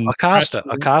 And when Acosta,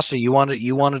 you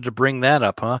wanted to bring that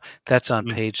up, huh? That's on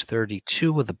page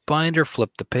 32 of the binder.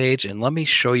 Flip the page and let me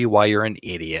show you why you're an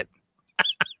idiot.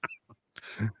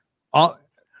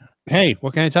 Hey,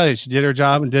 what can I tell you? She did her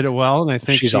job and did it well, and I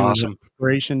think she's awesome. Was an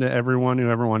inspiration to everyone who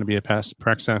ever wanted to be a press.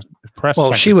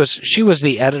 Well, she was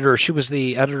the editor. She was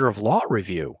the editor of Law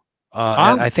Review.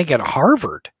 I think at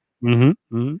Harvard.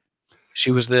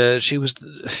 She was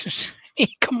the.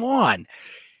 Come on.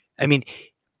 I mean,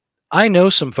 I know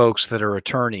some folks that are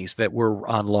attorneys that were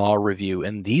on Law Review,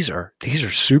 and these are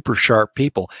super sharp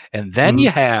people. And then you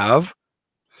have.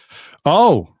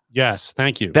 Oh, yes.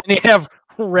 Thank you. Then you have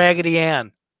Raggedy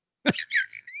Ann.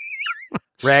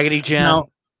 Raggedy Jen. Now,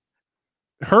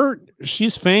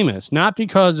 she's famous not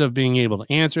because of being able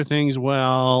to answer things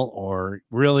well, or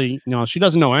really, she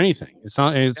doesn't know anything.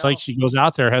 It's like she goes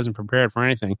out there, hasn't prepared for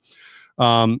anything.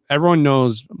 Everyone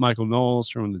knows Michael Knowles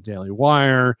from the Daily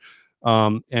Wire,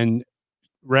 and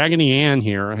Raggedy Ann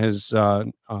here has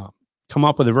come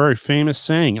up with a very famous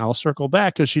saying, "I'll circle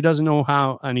back," because she doesn't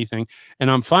know anything.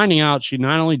 And I'm finding out she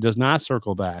not only does not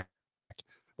circle back,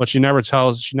 but she never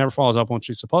follows up on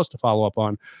she's supposed to follow up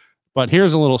on. But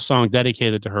here's a little song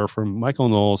dedicated to her from Michael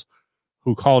Knowles,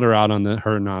 who called her out on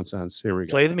her nonsense. Here we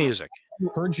go. Play the music.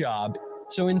 Her job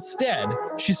So instead,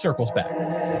 she circles back.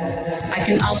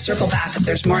 I'll circle back if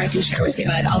there's more I can share with you,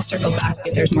 but I'll circle back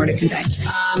if there's more to convey.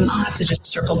 I'll have to just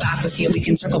circle back with you. We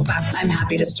can circle back. I'm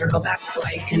happy to circle back.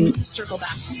 I can circle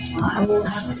back. I will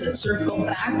have to circle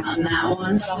back on that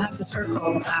one, but I'll have to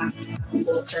circle back.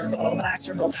 We'll circle back,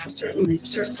 certainly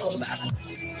circle back.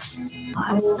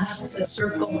 I will have to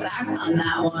circle back on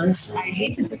that one. I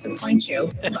hate to disappoint you,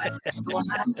 but we'll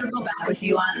have to circle back with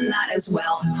you on that as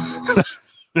well.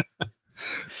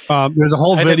 There's a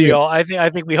whole video. I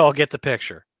think we all get the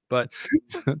picture, but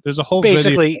there's a whole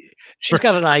basically video. She's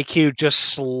got an IQ just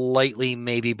slightly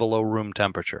maybe below room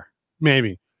temperature.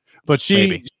 Maybe, but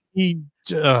I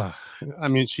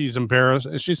mean, she's embarrassed.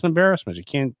 She's an embarrassment.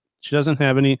 She doesn't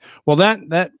have any. Well,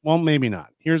 well, maybe not.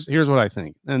 Here's what I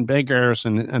think. And Ben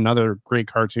Garrison, another great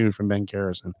cartoon from Ben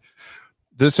Garrison.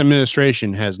 This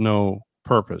administration has no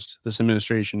purpose. This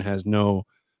administration has no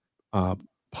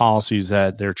policies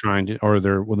that they're trying to, or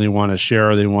they want to share,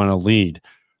 or they want to lead.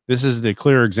 This is the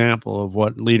clear example of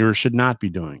what leaders should not be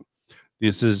doing.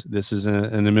 This is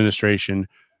an administration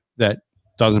that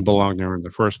doesn't belong there in the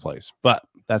first place. But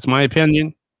that's my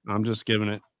opinion. I'm just giving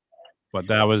it. But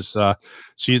that was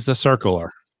she's the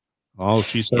circler. Oh,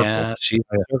 she's a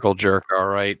circle jerk. All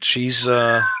right, she's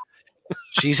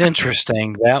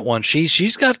interesting. That one.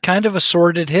 She's got kind of a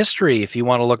sordid history. If you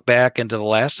want to look back into the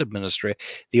last administration,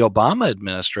 the Obama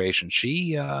administration,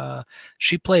 she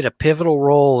played a pivotal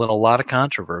role in a lot of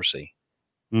controversy.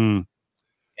 Mm.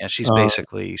 And she's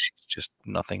just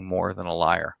nothing more than a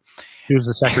liar. She was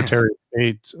the Secretary of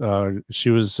State.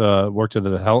 She was worked at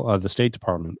the State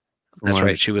Department. That's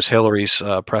right. She was Hillary's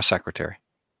press secretary.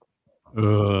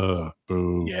 Boo.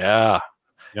 Yeah.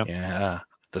 Yep. Yeah.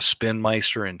 The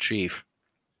spinmeister in chief.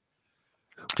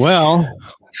 Well,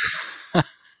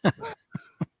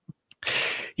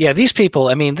 yeah, these people,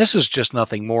 I mean, this is just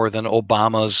nothing more than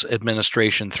Obama's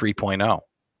administration 3.0.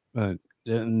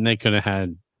 And they could have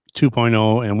had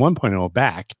 2.0 and 1.0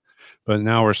 back, but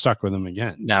now we're stuck with them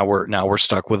again. Now we're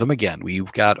stuck with them again.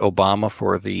 We've got Obama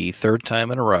for the third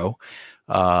time in a row.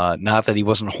 Not that he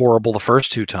wasn't horrible the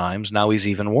first two times. Now he's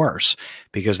even worse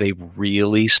because they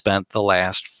really spent the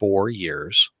last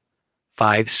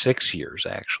 6 years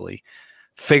actually,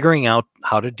 figuring out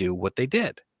how to do what they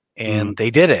did. And they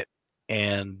did it.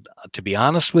 And to be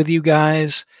honest with you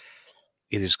guys,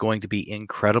 it is going to be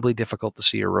incredibly difficult to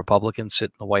see a Republican sit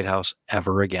in the White House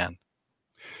ever again.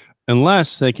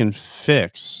 Unless they can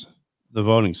fix the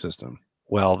voting system.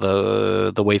 Well,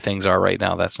 the way things are right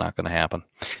now, that's not going to happen.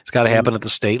 It's got to happen at the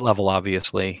state level,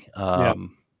 obviously. But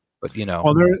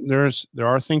well, there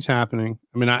are things happening.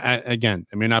 I mean, again,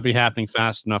 it may not be happening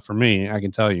fast enough for me, I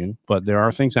can tell you, but there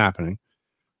are things happening.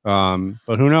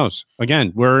 But who knows?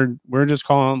 Again, we're just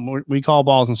we call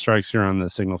balls and strikes here on the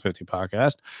Signal 50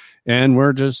 podcast, and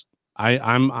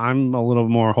I'm a little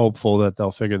more hopeful that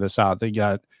they'll figure this out.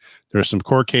 There's some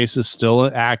court cases still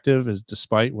active,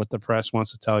 despite what the press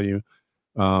wants to tell you.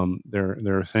 There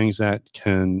are things that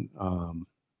can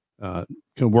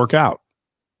work out,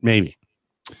 maybe.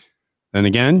 And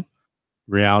again,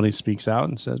 reality speaks out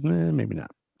and says, maybe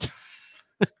not.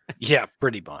 Yeah,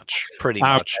 pretty much.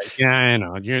 Yeah, I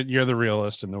know. You're the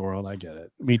realist in the world. I get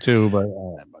it. Me too, but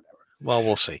whatever. Well,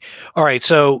 we'll see. All right.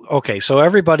 So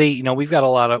everybody, we've got a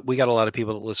lot of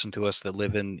people that listen to us that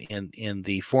live in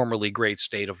the formerly great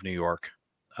state of New York.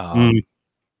 And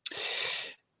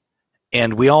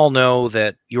we all know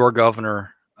that your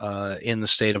governor in the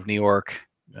state of New York,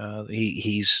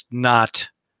 he's not,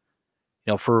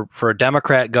 for a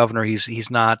Democrat governor, he's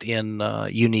not in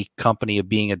unique company of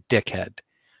being a dickhead.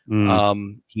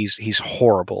 He's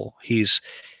horrible. He's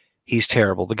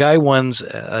terrible. The guy wins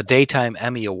a daytime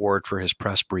Emmy Award for his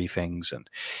press briefings, and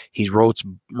he writes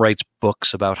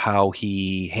books about how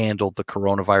he handled the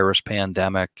coronavirus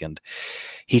pandemic, and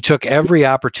he took every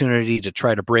opportunity to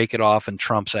try to break it off in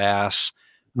Trump's ass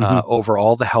over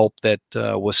all the help that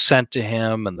was sent to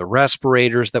him, and the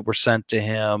respirators that were sent to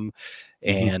him,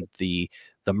 and the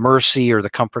Mercy or the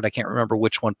Comfort, I can't remember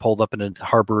which one, pulled up in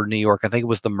Harbor, New York. I think it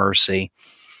was the Mercy.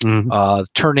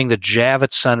 Turning the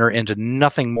Javits Center into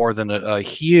nothing more than a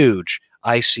huge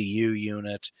ICU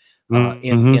unit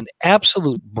in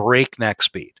absolute breakneck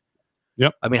speed.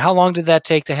 Yep. I mean, how long did that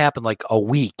take to happen? Like a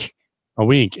week.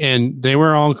 And they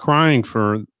were all crying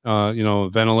for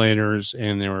ventilators,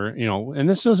 and they were, and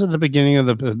this was at the beginning of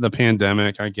the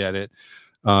pandemic. I get it.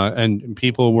 And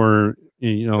people were,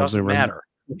 doesn't matter.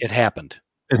 It happened.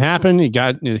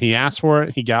 He asked for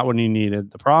it. He got what he needed.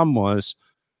 The problem was,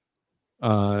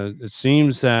 it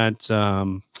seems that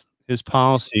his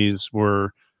policies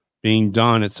were being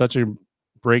done at such a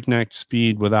breakneck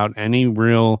speed without any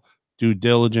real due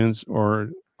diligence or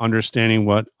understanding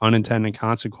what unintended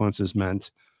consequences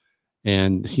meant.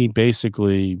 And he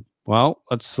basically, well,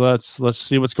 let's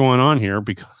see what's going on here,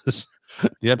 because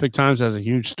the Epoch Times has a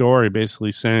huge story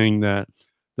basically saying that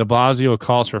de Blasio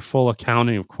calls for full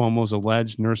accounting of Cuomo's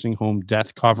alleged nursing home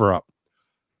death cover-up.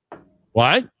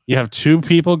 What? You have two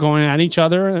people going at each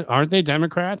other? Aren't they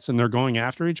Democrats? And they're going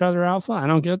after each other, Alpha? I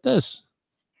don't get this.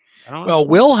 Well,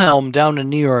 Wilhelm down in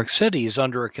New York City is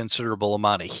under a considerable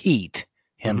amount of heat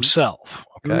himself.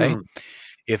 Okay.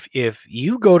 If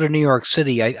you go to New York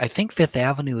City, I think Fifth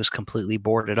Avenue is completely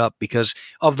boarded up because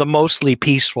of the mostly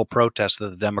peaceful protests that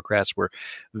the Democrats were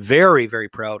very, very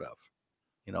proud of.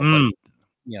 But,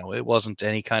 it wasn't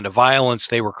any kind of violence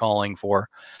they were calling for.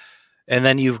 And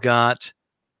then you've got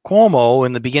Cuomo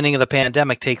in the beginning of the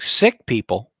pandemic takes sick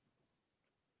people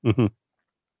and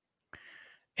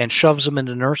shoves them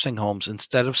into nursing homes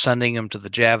instead of sending them to the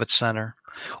Javits Center,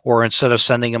 or instead of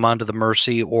sending them onto the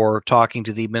Mercy or talking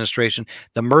to the administration.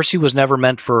 The Mercy was never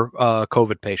meant for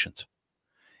COVID patients.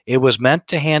 It was meant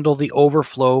to handle the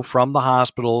overflow from the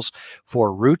hospitals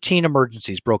for routine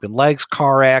emergencies, broken legs,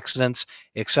 car accidents,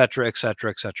 et cetera, et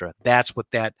cetera, et cetera. That's what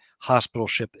that hospital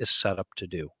ship is set up to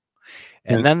do.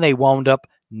 And then they wound up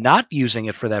not using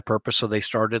it for that purpose, so they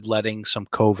started letting some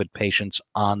COVID patients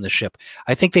on the ship.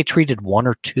 I think they treated one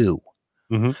or two.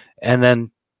 And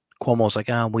then Cuomo's like,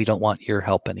 we don't want your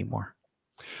help anymore.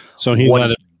 So he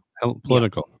let it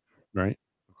political, right?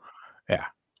 Yeah.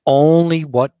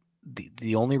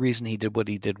 The only reason he did what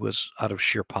he did was out of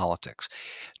sheer politics.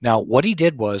 Now, what he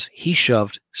did was he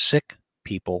shoved sick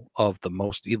people of the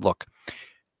most. Look,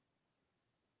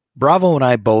 Bravo and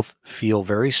I both feel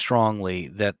very strongly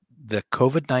that the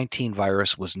COVID-19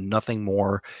 virus was nothing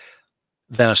more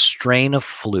than a strain of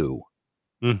flu.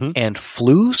 And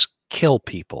flus kill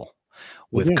people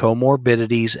with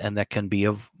comorbidities, and that can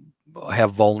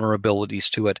have vulnerabilities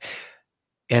to it.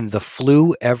 And the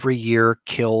flu every year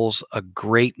kills a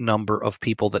great number of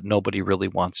people that nobody really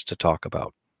wants to talk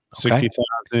about. Okay?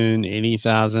 60,000,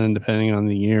 80,000, depending on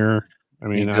the year. I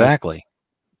mean, exactly.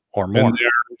 Or more. Been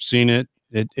there, seen it.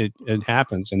 It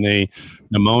happens. And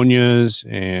pneumonias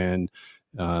and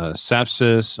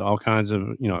sepsis, all kinds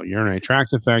of, urinary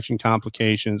tract infection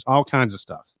complications, all kinds of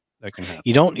stuff that can happen.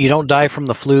 You don't die from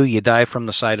the flu. You die from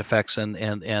the side effects and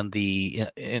the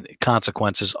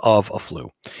consequences of a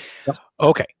flu. Yep.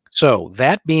 Okay. So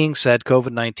that being said,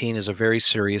 COVID-19 is a very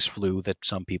serious flu that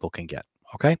some people can get.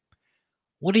 Okay.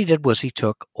 What he did was he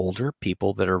took older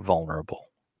people that are vulnerable,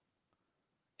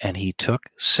 and he took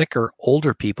sicker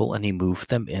older people and he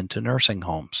moved them into nursing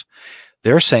homes.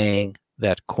 They're saying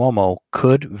that Cuomo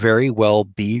could very well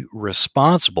be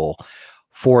responsible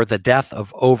for the death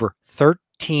of over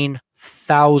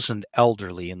 13,000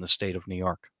 elderly in the state of New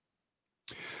York.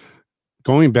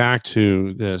 Going back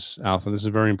to this, Alpha, this is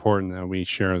very important that we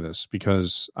share this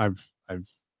because I've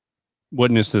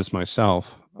witnessed this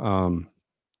myself.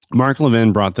 Mark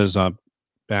Levin brought this up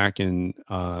back in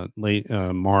late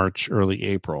March, early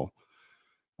April,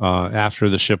 after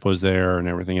the ship was there and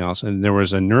everything else. And there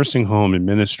was a nursing home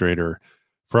administrator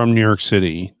from New York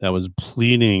City that was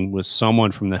pleading with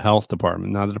someone from the health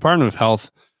department. Now, the Department of Health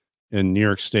in New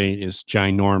York State is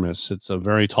ginormous. It's a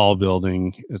very tall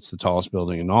building. It's the tallest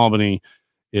building in Albany.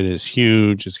 It is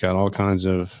huge. It's got all kinds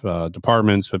of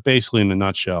departments, but basically in a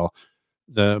nutshell,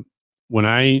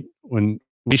 when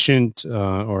patient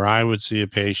or I would see a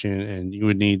patient and you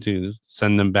would need to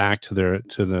send them back to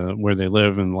where they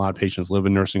live, and a lot of patients live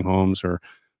in nursing homes or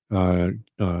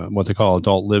what they call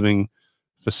adult living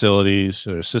facilities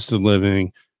or assisted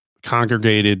living,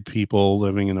 congregated people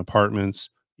living in apartments,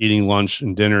 eating lunch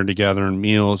and dinner together and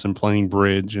meals and playing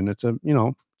bridge. And it's a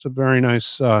very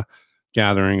nice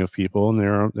gathering of people, and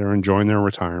they're enjoying their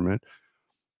retirement.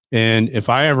 And if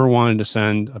I ever wanted to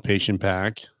send a patient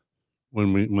back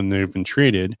when they've been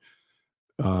treated,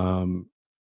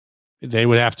 they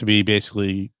would have to be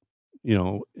basically,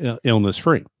 illness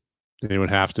free. They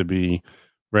would have to be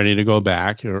ready to go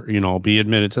back or, be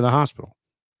admitted to the hospital.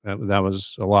 That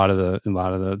was a lot of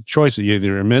the choices. You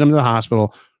either admit them to the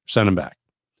hospital or send them back.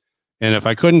 And if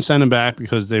I couldn't send them back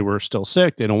because they were still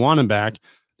sick, they don't want them back,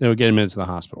 they would get admitted to the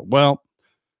hospital. Well,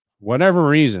 whatever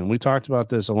reason, we talked about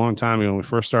this a long time ago when we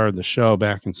first started the show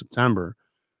back in September.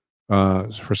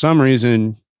 For some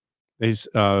reason,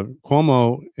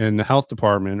 Cuomo in the health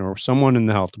department or someone in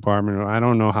the health department, or I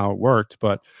don't know how it worked,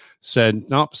 but said,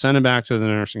 nope, send them back to the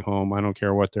nursing home. I don't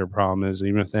care what their problem is,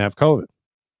 even if they have COVID.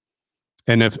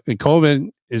 And if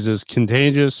COVID is as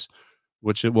contagious,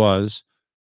 which it was,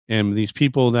 and these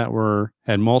people that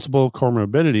had multiple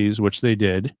comorbidities, which they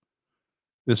did,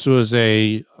 this was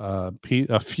a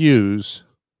fuse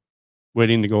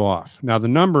waiting to go off. Now, the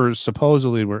numbers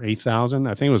supposedly were 8,000.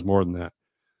 I think it was more than that.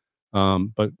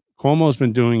 But Cuomo's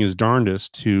been doing his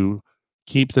darndest to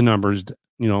keep the numbers,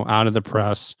 out of the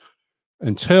press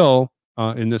until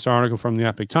in this article from the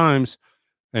Epoch Times,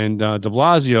 and de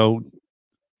Blasio,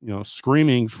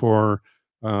 screaming for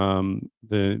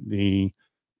the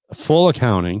full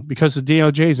accounting because the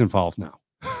DOJ is involved now.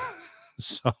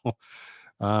 So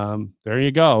there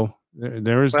you go.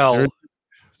 There's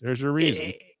your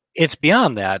reason. It's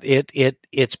beyond that.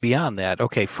 It's beyond that.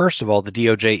 Okay, first of all, the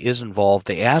DOJ is involved.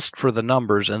 They asked for the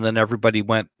numbers, and then everybody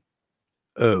went,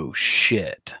 "Oh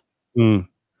shit!"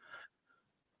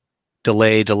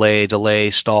 Delay,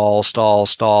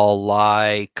 stall,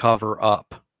 lie, cover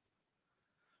up.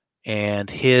 And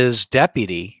his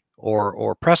deputy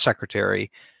or press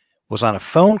secretary was on a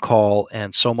phone call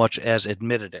and so much as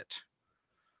admitted it,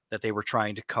 that they were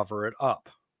trying to cover it up.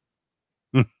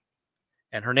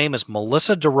 And her name is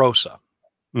Melissa DeRosa.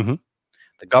 Mm-hmm.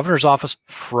 The governor's office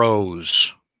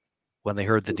froze when they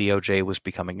heard the DOJ was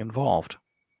becoming involved.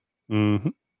 Mm-hmm.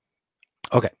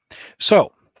 Okay,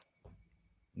 so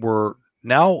we're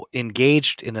now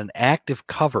engaged in an active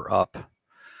cover-up.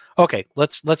 Okay,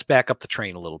 let's back up the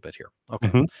train a little bit here. Okay,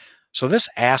 Mm-hmm. So this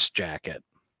ass jacket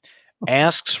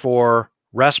asks for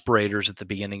respirators at the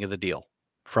beginning of the deal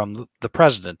from the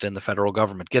president and the federal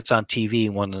government, gets on TV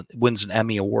and wins an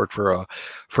Emmy Award for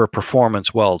a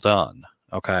performance well done.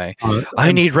 Okay,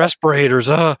 I need respirators.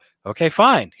 Okay,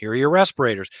 fine. Here are your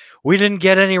respirators. We didn't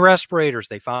get any respirators.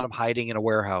 They found them hiding in a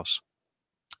warehouse.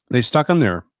 They stuck them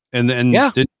there and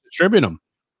didn't distribute them.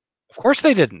 Of course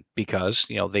they didn't, because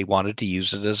they wanted to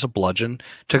use it as a bludgeon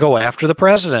to go after the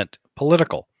president.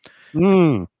 Political.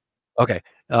 Okay.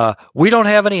 We don't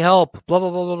have any help. Blah, blah,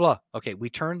 blah, blah, blah. Okay. We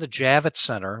turned the Javits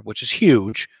Center, which is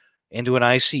huge, into an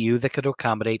ICU that could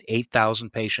accommodate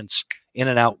 8,000 patients in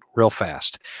and out real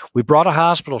fast. We brought a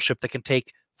hospital ship that can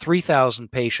take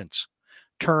 3,000 patients,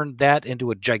 turned that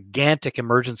into a gigantic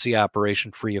emergency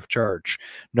operation free of charge.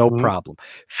 No problem.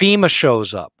 FEMA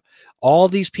shows up. All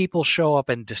these people show up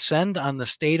and descend on the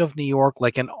state of New York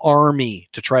like an army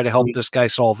to try to help this guy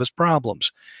solve his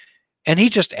problems. And he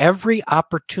just, every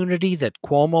opportunity that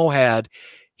Cuomo had,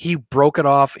 he broke it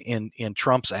off in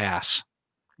Trump's ass.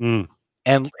 And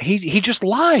he just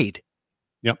lied.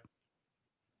 Yep.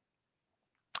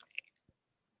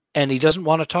 And he doesn't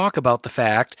want to talk about the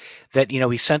fact that,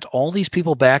 he sent all these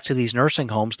people back to these nursing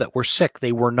homes that were sick.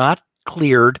 They were not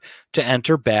cleared to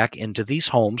enter back into these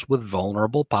homes with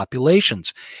vulnerable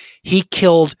populations. He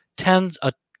killed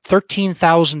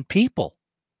 13,000 people.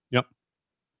 Yep.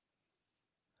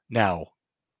 Now,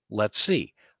 let's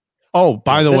see. Oh,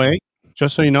 by the way,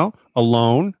 just so you know,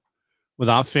 alone,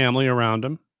 without family around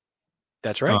him.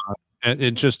 That's right.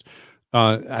 It just,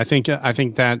 I think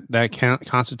that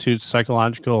constitutes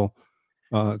psychological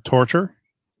torture.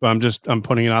 But I'm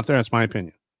putting it out there. That's my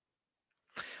opinion.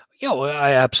 Yeah, well,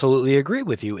 I absolutely agree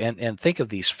with you. And think of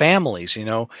these families.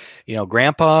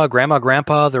 Grandpa,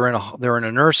 grandma, they're in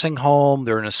a nursing home.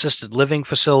 They're in an assisted living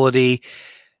facility,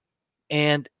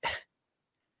 and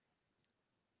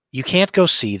you can't go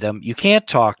see them. You can't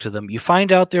talk to them. You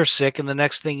find out they're sick, and the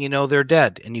next thing you know, they're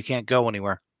dead, and you can't go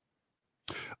anywhere.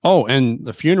 Oh, and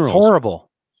the funeral.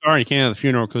 Horrible. Sorry, you can't have the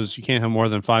funeral because you can't have more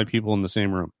than 5 people in the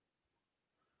same room.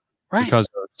 Right. Because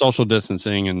of social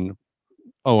distancing and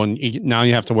now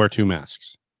you have to wear 2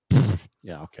 masks.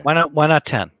 Yeah, okay. Why not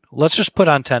 10? Let's just put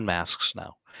on 10 masks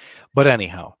now. But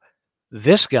anyhow,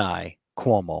 this guy,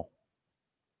 Cuomo,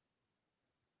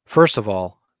 first of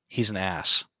all, he's an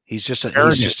ass. He's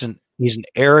an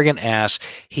arrogant ass.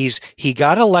 He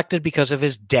got elected because of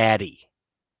his daddy,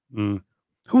 who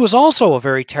was also a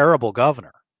very terrible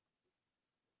governor.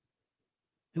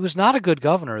 He was not a good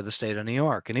governor of the state of New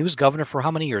York. And he was governor for how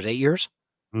many years? 8 years?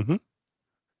 Mm-hmm.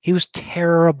 He was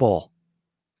terrible.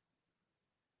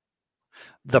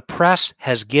 The press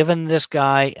has given this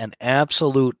guy an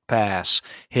absolute pass.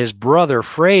 His brother,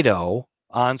 Fredo,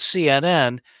 on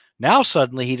CNN, now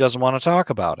suddenly he doesn't want to talk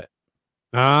about it.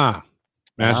 Imagine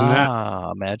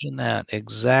that. Imagine that.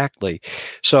 Exactly.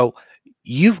 So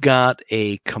you've got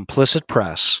a complicit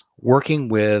press working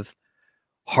with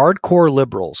hardcore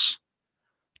liberals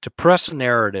to press a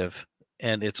narrative,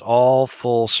 and it's all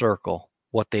full circle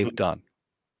what they've done.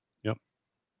 Yep.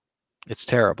 It's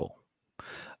terrible.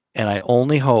 And I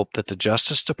only hope that the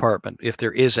Justice Department, if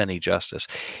there is any justice,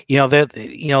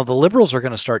 the liberals are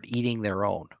going to start eating their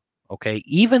own. Okay.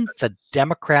 Even the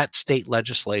Democrat state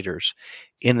legislators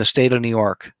in the state of New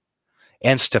York,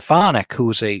 and Stefanik,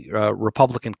 who's a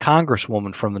Republican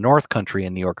congresswoman from the North Country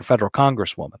in New York, a federal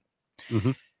congresswoman,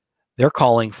 they're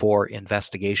calling for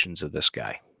investigations of this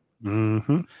guy.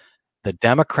 Mm-hmm. the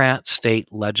Democrat state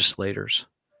legislators,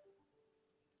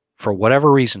 for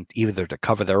whatever reason, either to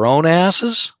cover their own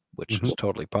asses, which is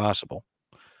totally possible,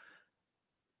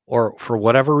 or for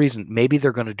whatever reason, maybe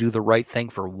they're going to do the right thing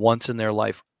for once in their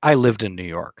life. I lived in New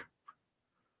York.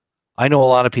 I know a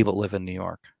lot of people live in New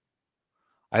York.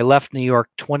 I left New York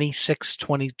 26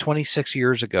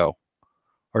 years ago,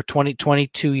 or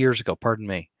 22 years ago, pardon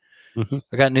me.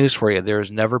 I got news for you. There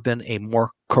has never been a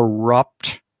more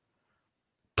corrupt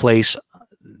place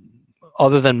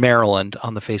other than Maryland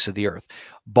on the face of the earth.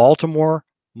 Baltimore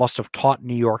must have taught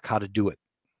New York how to do it.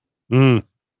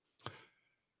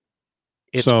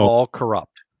 It's all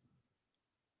corrupt.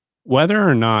 Whether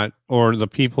or not, or the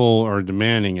people are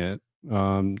demanding it, I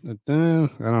don't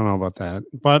know about that,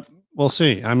 but we'll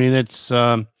see. I mean, it's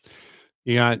you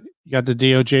got the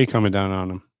DOJ coming down on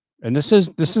them, and this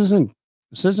isn't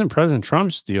President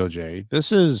Trump's DOJ.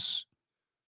 This is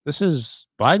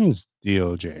Biden's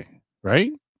DOJ,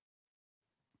 right?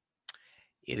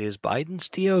 It is Biden's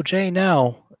DOJ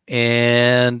now,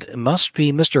 and it must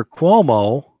be Mr.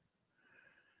 Cuomo.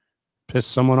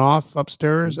 Pissed someone off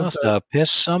upstairs? He must have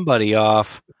pissed somebody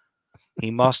off. He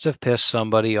must have pissed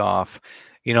somebody off.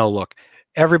 You know, look,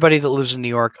 everybody that lives in New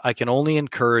York, I can only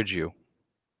encourage you.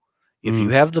 If you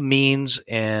have the means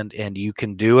and you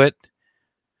can do it,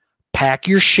 pack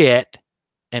your shit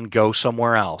and go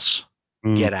somewhere else.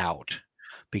 Get out.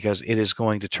 Because it is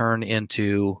going to turn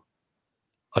into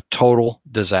a total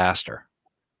disaster.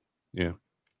 Yeah.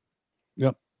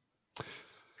 Yep.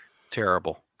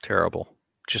 Terrible.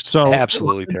 Just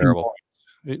absolutely terrible.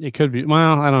 It could be.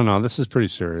 Well, I don't know. This is pretty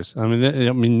serious. I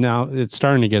mean, now it's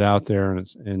starting to get out there,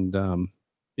 and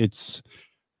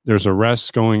there's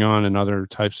arrests going on in other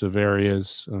types of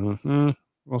areas.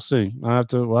 We'll see. We'll have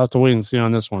to wait and see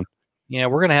on this one. Yeah,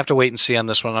 we're going to have to wait and see on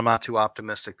this one. I'm not too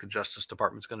optimistic the Justice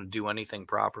Department's going to do anything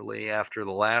properly after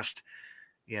the last,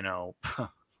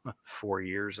 4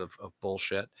 years of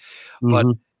bullshit. But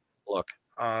look,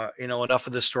 enough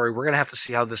of this story. We're going to have to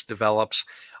see how this develops.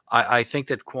 I think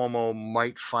that Cuomo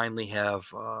might finally have,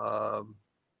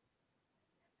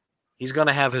 he's going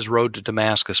to have his road to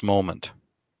Damascus moment,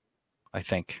 I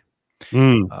think. We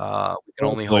can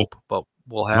only hope, but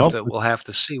we'll have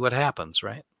to see what happens,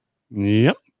 right?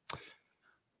 Yep.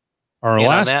 Our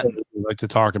last thing we'd like to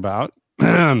talk about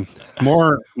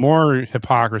more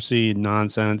hypocrisy,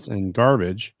 nonsense, and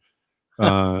garbage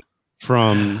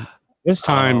from this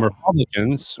time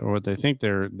Republicans, or what they think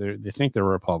they're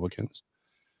Republicans.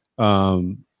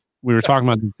 We were talking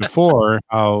about before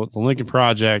how the Lincoln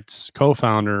Project's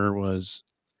co-founder was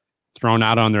thrown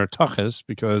out on their tuchus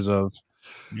because of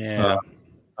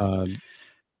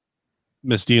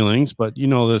misdealings, but you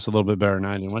know this a little bit better than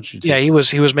I do. Why don't you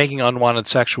he was making unwanted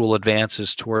sexual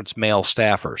advances towards male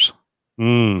staffers.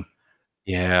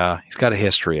 Yeah, he's got a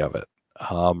history of it.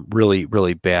 Really,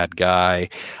 really bad guy.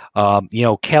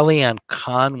 Kellyanne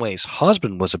Conway's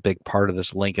husband was a big part of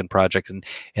this Lincoln Project,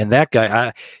 and that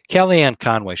guy, Kellyanne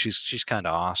Conway, she's kind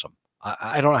of awesome.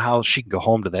 I don't know how she can go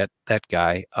home to that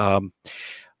guy.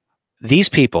 These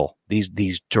people,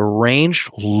 these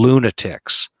deranged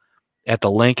lunatics at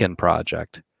the Lincoln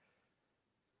Project,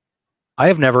 I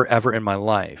have never ever in my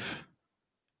life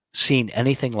seen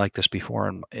anything like this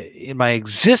before in my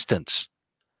existence.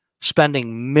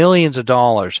 Spending millions of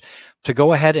dollars to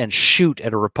go ahead and shoot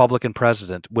at a Republican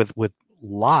president with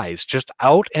lies, just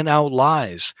out and out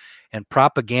lies and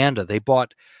propaganda. They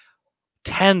bought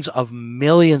tens of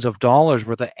millions of dollars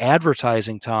worth of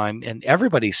advertising time, and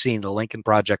everybody's seen the Lincoln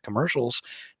Project commercials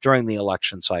during the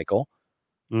election cycle.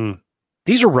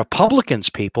 These are Republicans,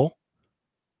 people.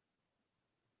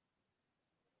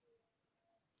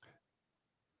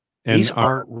 These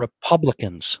are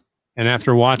Republicans. And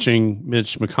after watching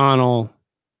Mitch McConnell,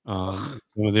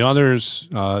 some of the others,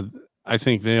 I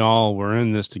think they all were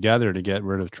in this together to get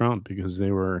rid of Trump because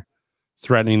they were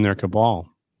threatening their cabal.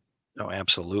 Oh,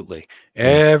 absolutely.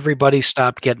 Everybody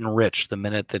stopped getting rich the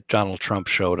minute that Donald Trump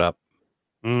showed up.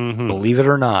 Believe it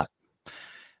or not.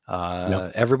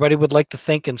 Everybody would like to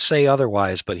think and say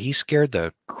otherwise, but he scared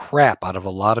the crap out of a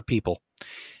lot of people.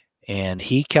 And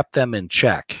he kept them in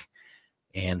check.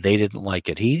 And they didn't like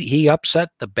it. He upset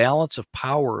the balance of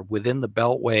power within the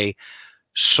Beltway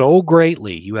so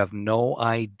greatly, you have no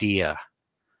idea.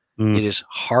 It is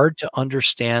hard to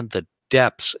understand the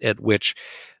depths at which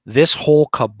this whole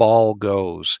cabal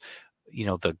goes.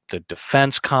 The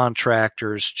defense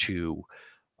contractors to,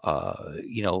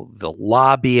 the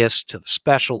lobbyists, to the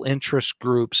special interest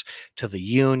groups, to the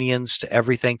unions, to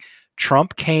everything.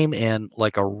 Trump came in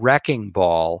like a wrecking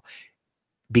ball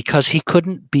because he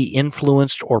couldn't be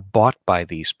influenced or bought by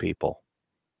these people.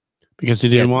 Because he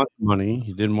didn't want the money.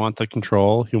 He didn't want the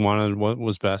control. He wanted what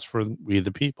was best for we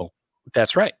the people.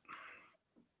 That's right.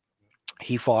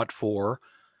 He fought for,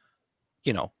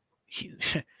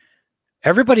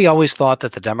 everybody always thought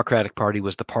that the Democratic Party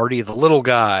was the party of the little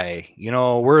guy.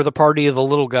 We're the party of the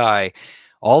little guy.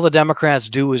 All the Democrats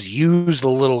do is use the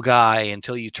little guy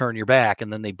until you turn your back,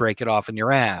 and then they break it off in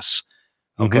your ass.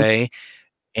 Okay.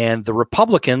 Mm-hmm. And the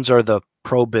Republicans are the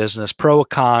pro-business,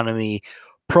 pro-economy,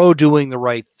 pro-doing the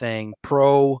right thing,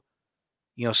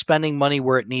 spending money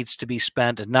where it needs to be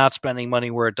spent and not spending money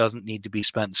where it doesn't need to be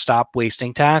spent. Stop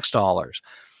wasting tax dollars.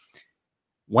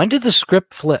 When did the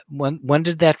script flip? When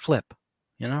did that flip?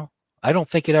 I don't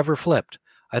think it ever flipped.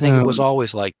 I think it was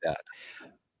always like that.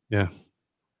 Yeah.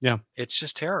 Yeah. It's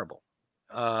just terrible.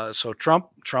 So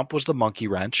Trump was the monkey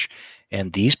wrench,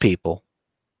 and these people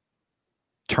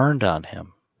turned on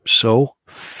him so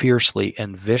fiercely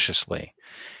and viciously.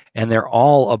 And they're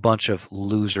all a bunch of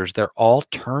losers. They're all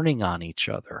turning on each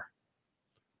other.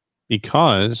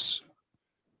 Because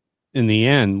in the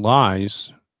end,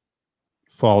 lies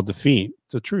fall defeat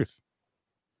the truth.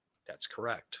 That's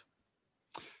correct.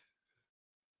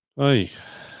 Oy.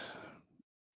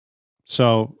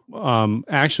 So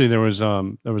actually there was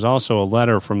also a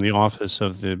letter from the office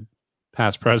of the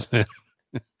past president.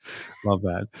 Love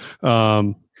that.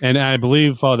 And I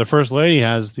believe the first lady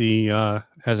has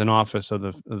an office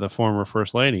of the former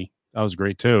first lady. That was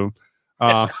great too.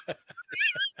 But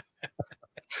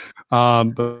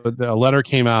the letter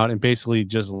came out and basically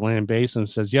just lambastes and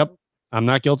says, "Yep, I'm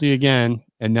not guilty again,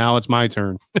 and now it's my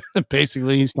turn."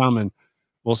 Basically, he's coming.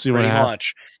 We'll see what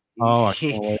happens. Oh,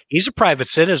 he's a private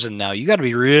citizen now. You got to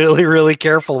be really, really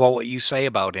careful about what you say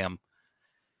about him.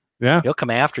 Yeah, he'll come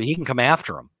after. He can come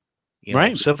after him.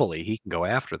 Right. Civilly, he can go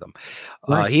after them.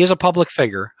 Right. He is a public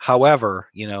figure. However,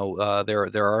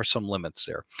 there are some limits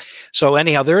there. So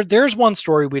anyhow, there's one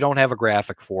story. We don't have a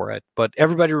graphic for it, but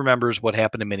everybody remembers what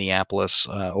happened in Minneapolis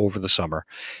over the summer.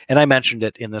 And I mentioned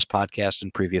it in this podcast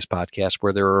and previous podcasts,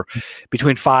 where there were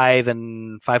between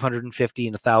 550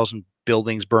 and 1,000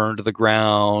 buildings burned to the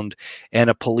ground,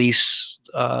 and a police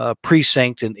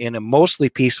precinct in a mostly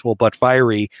peaceful but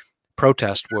fiery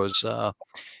protest was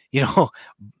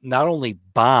not only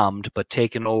bombed, but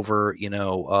taken over,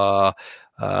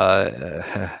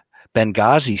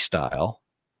 Benghazi style.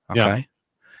 Okay.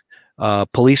 Yeah.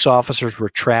 Police officers were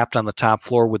trapped on the top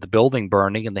floor with the building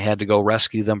burning, and they had to go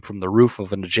rescue them from the roof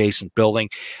of an adjacent building.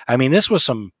 I mean, this was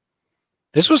some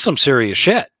serious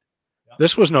shit. Yeah.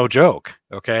 This was no joke.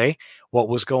 Okay. What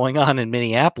was going on in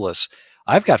Minneapolis?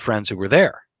 I've got friends who were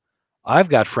there. I've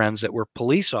got friends that were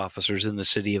police officers in the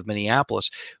city of Minneapolis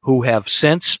who have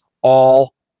since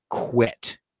all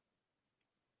quit.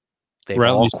 They've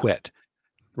all quit.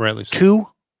 Rightly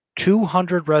so.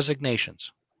 200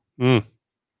 resignations on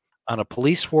a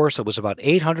police force that was about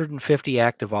 850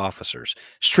 active officers,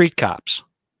 street cops.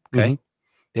 Okay. Mm-hmm.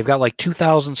 They've got like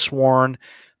 2,000 sworn.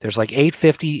 There's like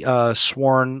 850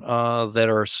 sworn that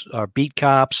are beat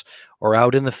cops or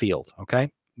out in the field.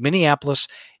 Okay. Minneapolis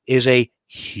is a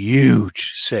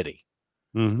huge city.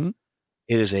 Mm-hmm.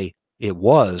 It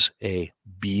was a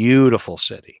beautiful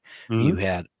city. Mm-hmm. You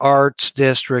had arts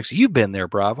districts. You've been there,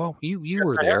 Bravo. You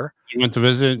were there. We went to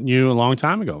visit you a long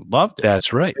time ago. Loved it.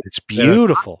 That's right. It's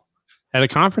beautiful. Had a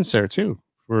conference there too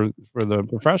for the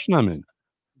profession I'm in.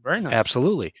 Very nice.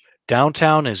 Absolutely.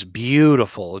 Downtown is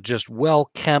beautiful. Just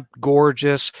well kept,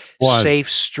 gorgeous,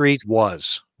 safe streets.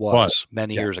 Was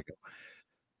many years ago.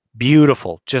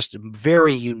 Beautiful, just a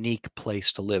very unique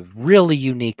place to live. Really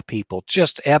unique people.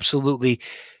 Just absolutely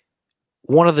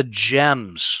one of the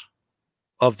gems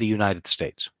of the United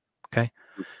States. Okay.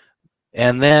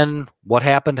 And then what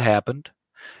happened.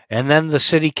 And then the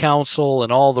city council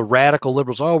and all the radical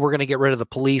liberals, we're going to get rid of the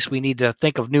police. We need to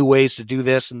think of new ways to do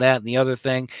this and that and the other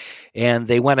thing. And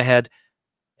they went ahead.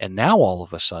 And now all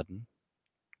of a sudden,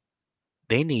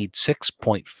 they need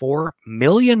 $6.4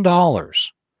 million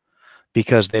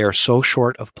because they are so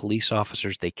short of police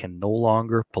officers, they can no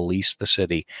longer police the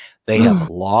city. They have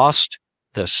lost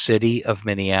the city of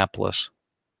Minneapolis.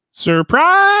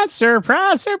 Surprise,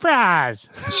 surprise, surprise.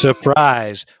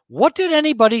 Surprise. What did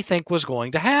anybody think was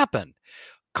going to happen?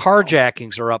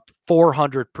 Carjackings are up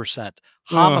 400%.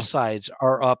 Homicides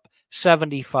are up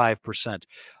 75%.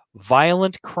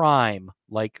 Violent crime,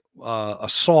 like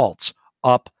assaults,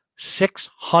 up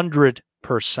 600%.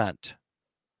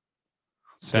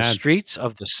 Sad. The streets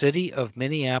of the city of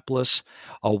Minneapolis,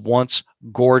 a once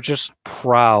gorgeous,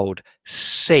 proud,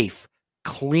 safe,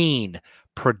 clean,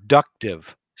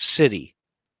 productive city,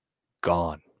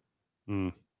 gone.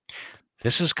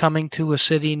 This is coming to a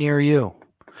city near you.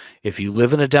 If you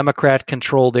live in a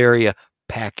Democrat-controlled area,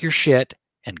 pack your shit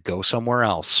and go somewhere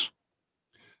else.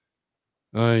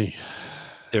 Aye.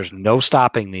 There's no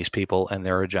stopping these people and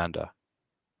their agenda.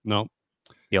 No.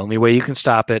 The only way you can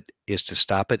stop it is to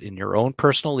stop it in your own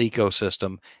personal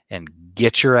ecosystem and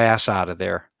get your ass out of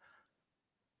there.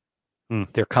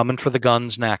 They're coming for the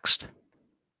guns next.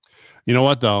 You know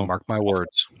what, though? Mark my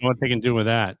words. You know what they can do with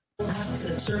that?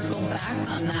 Circle back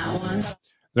on that one.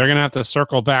 They're going to have to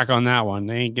circle back on that one.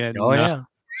 They ain't getting Oh, yeah.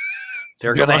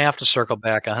 They're going to have to circle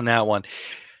back on that one.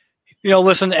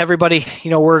 Listen, everybody,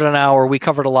 we're at an hour. We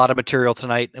covered a lot of material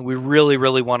tonight, and we really,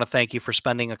 really want to thank you for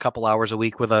spending a couple hours a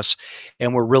week with us.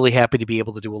 And we're really happy to be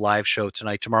able to do a live show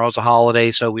tonight. Tomorrow's a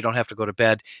holiday, so we don't have to go to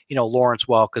bed. Lawrence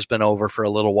Welk has been over for a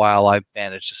little while. I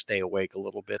managed to stay awake a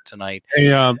little bit tonight.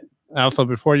 Hey, Alpha,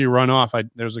 before you run off,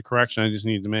 there's a correction I just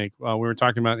need to make. We were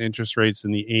talking about interest rates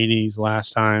in the 80s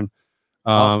last time,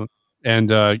 and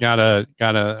got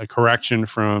a correction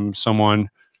from someone.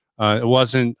 It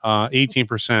wasn't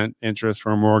 18% interest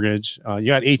for a mortgage. You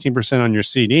got 18% on your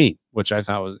CD, which I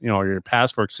thought was, your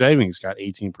Passport savings got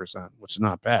 18%, which is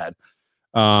not bad.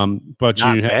 But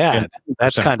not bad.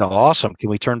 That's kind of awesome. Can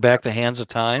we turn back the hands of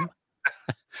time?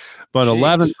 But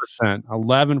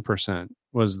 11%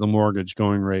 was the mortgage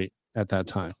going rate at that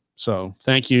time. So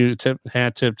thank you.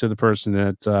 Hat tip to the person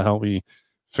that helped me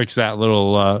fix that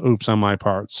little oops on my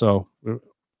part. So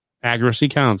accuracy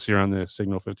counts here on the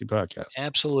Signal 50 podcast.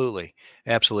 Absolutely.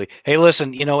 Hey,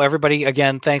 listen, everybody,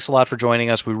 again, thanks a lot for joining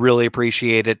us. We really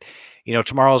appreciate it.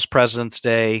 Tomorrow's President's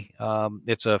Day.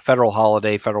 It's a federal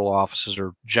holiday. Federal offices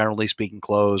are generally speaking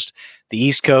closed. The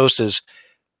East Coast is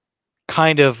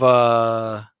kind of,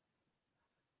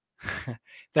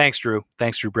 thanks, Drew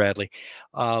Bradley.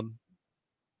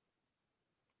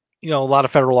 A lot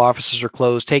of federal offices are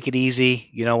closed. Take it easy.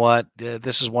 You know what?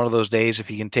 This is one of those days. If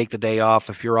you can take the day off,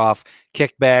 if you're off,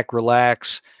 kick back,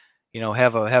 relax,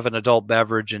 have an adult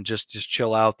beverage and just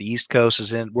chill out. The East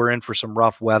Coast we're in for some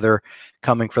rough weather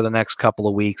coming for the next couple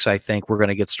of weeks. I think we're going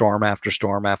to get storm after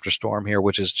storm after storm here,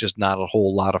 which is just not a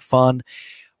whole lot of fun,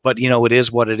 but it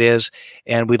is what it is.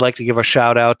 And we'd like to give a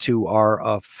shout out to our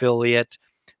affiliate,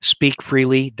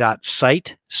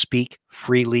 speakfreely.site,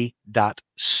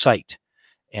 speakfreely.site.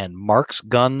 And Mark's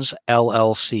Guns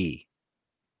LLC,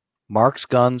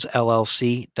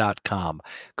 marksgunsllc.com.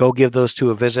 Go give those two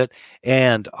a visit.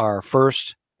 And our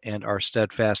first and our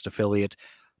steadfast affiliate,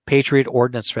 Patriot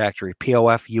Ordnance Factory,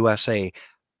 POF USA,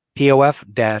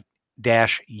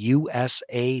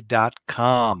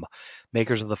 POF-USA.com.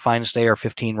 Makers of the finest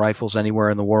AR-15 rifles anywhere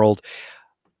in the world.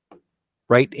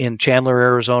 Right in Chandler,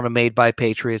 Arizona, made by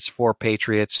Patriots for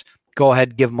Patriots. Go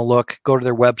ahead, give them a look. Go to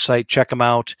their website, check them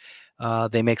out.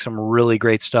 They make some really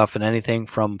great stuff, and anything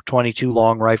from 22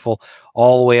 long rifle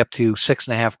all the way up to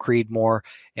 6.5 Creedmoor.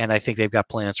 And I think they've got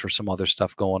plans for some other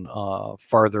stuff going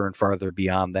farther and farther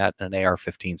beyond that in an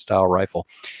AR-15 style rifle.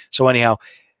 So anyhow,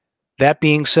 that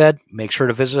being said, make sure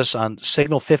to visit us on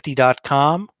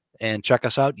signal50.com and check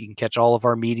us out. You can catch all of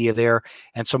our media there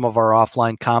and some of our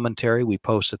offline commentary. We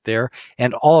post it there.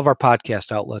 And all of our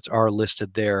podcast outlets are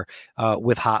listed there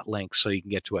with hot links so you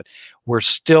can get to it. We're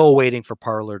still waiting for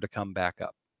Parler to come back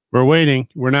up. We're waiting.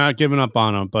 We're not giving up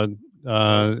on them, but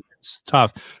it's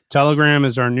tough. Telegram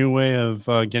is our new way of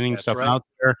getting stuff out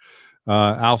there.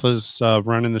 Alpha's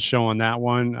running the show on that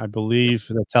one. I believe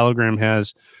the Telegram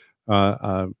has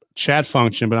a chat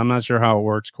function, but I'm not sure how it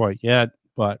works quite yet.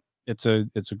 But it's a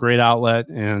great outlet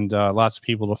and lots of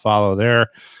people to follow there.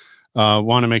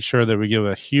 Want to make sure that we give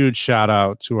a huge shout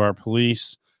out to our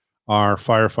police, our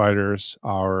firefighters,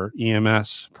 our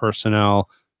EMS personnel,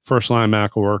 first line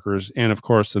medical workers, and of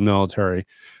course the military.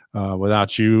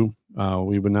 Without you,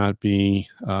 we would not be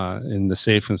in the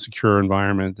safe and secure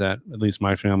environment that at least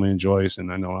my family enjoys,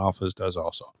 and I know Alpha's does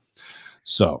also.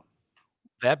 So,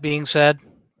 that being said,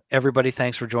 everybody,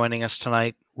 thanks for joining us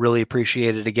tonight. Really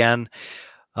appreciate it again.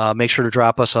 Make sure to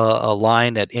drop us a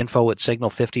line at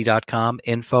info@signal50.com,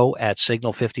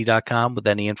 info@signal50.com with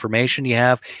any information you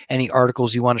have, any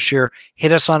articles you want to share.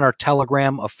 Hit us on our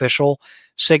Telegram official,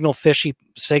 Signal 50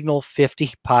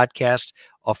 Podcast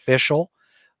official,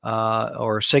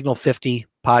 or Signal 50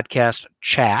 Podcast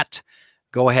chat.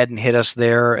 Go ahead and hit us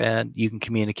there, and you can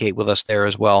communicate with us there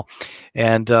as well.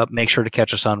 And make sure to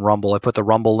catch us on Rumble. I put the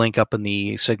Rumble link up in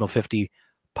the Signal 50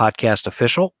 Podcast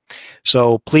official.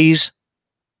 So please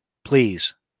be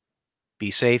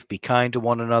safe, be kind to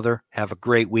one another, have a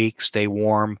great week, stay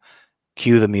warm,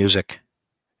 cue the music.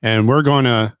 And we're going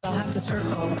to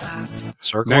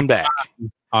circle back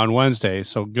on Wednesday.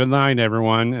 So good night,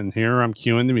 everyone. And here I'm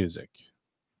cueing the music.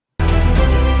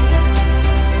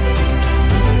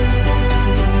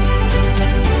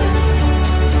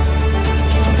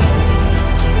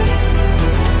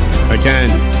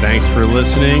 weekend. Thanks for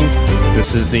listening.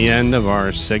 This is the end of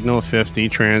our Signal 50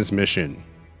 transmission.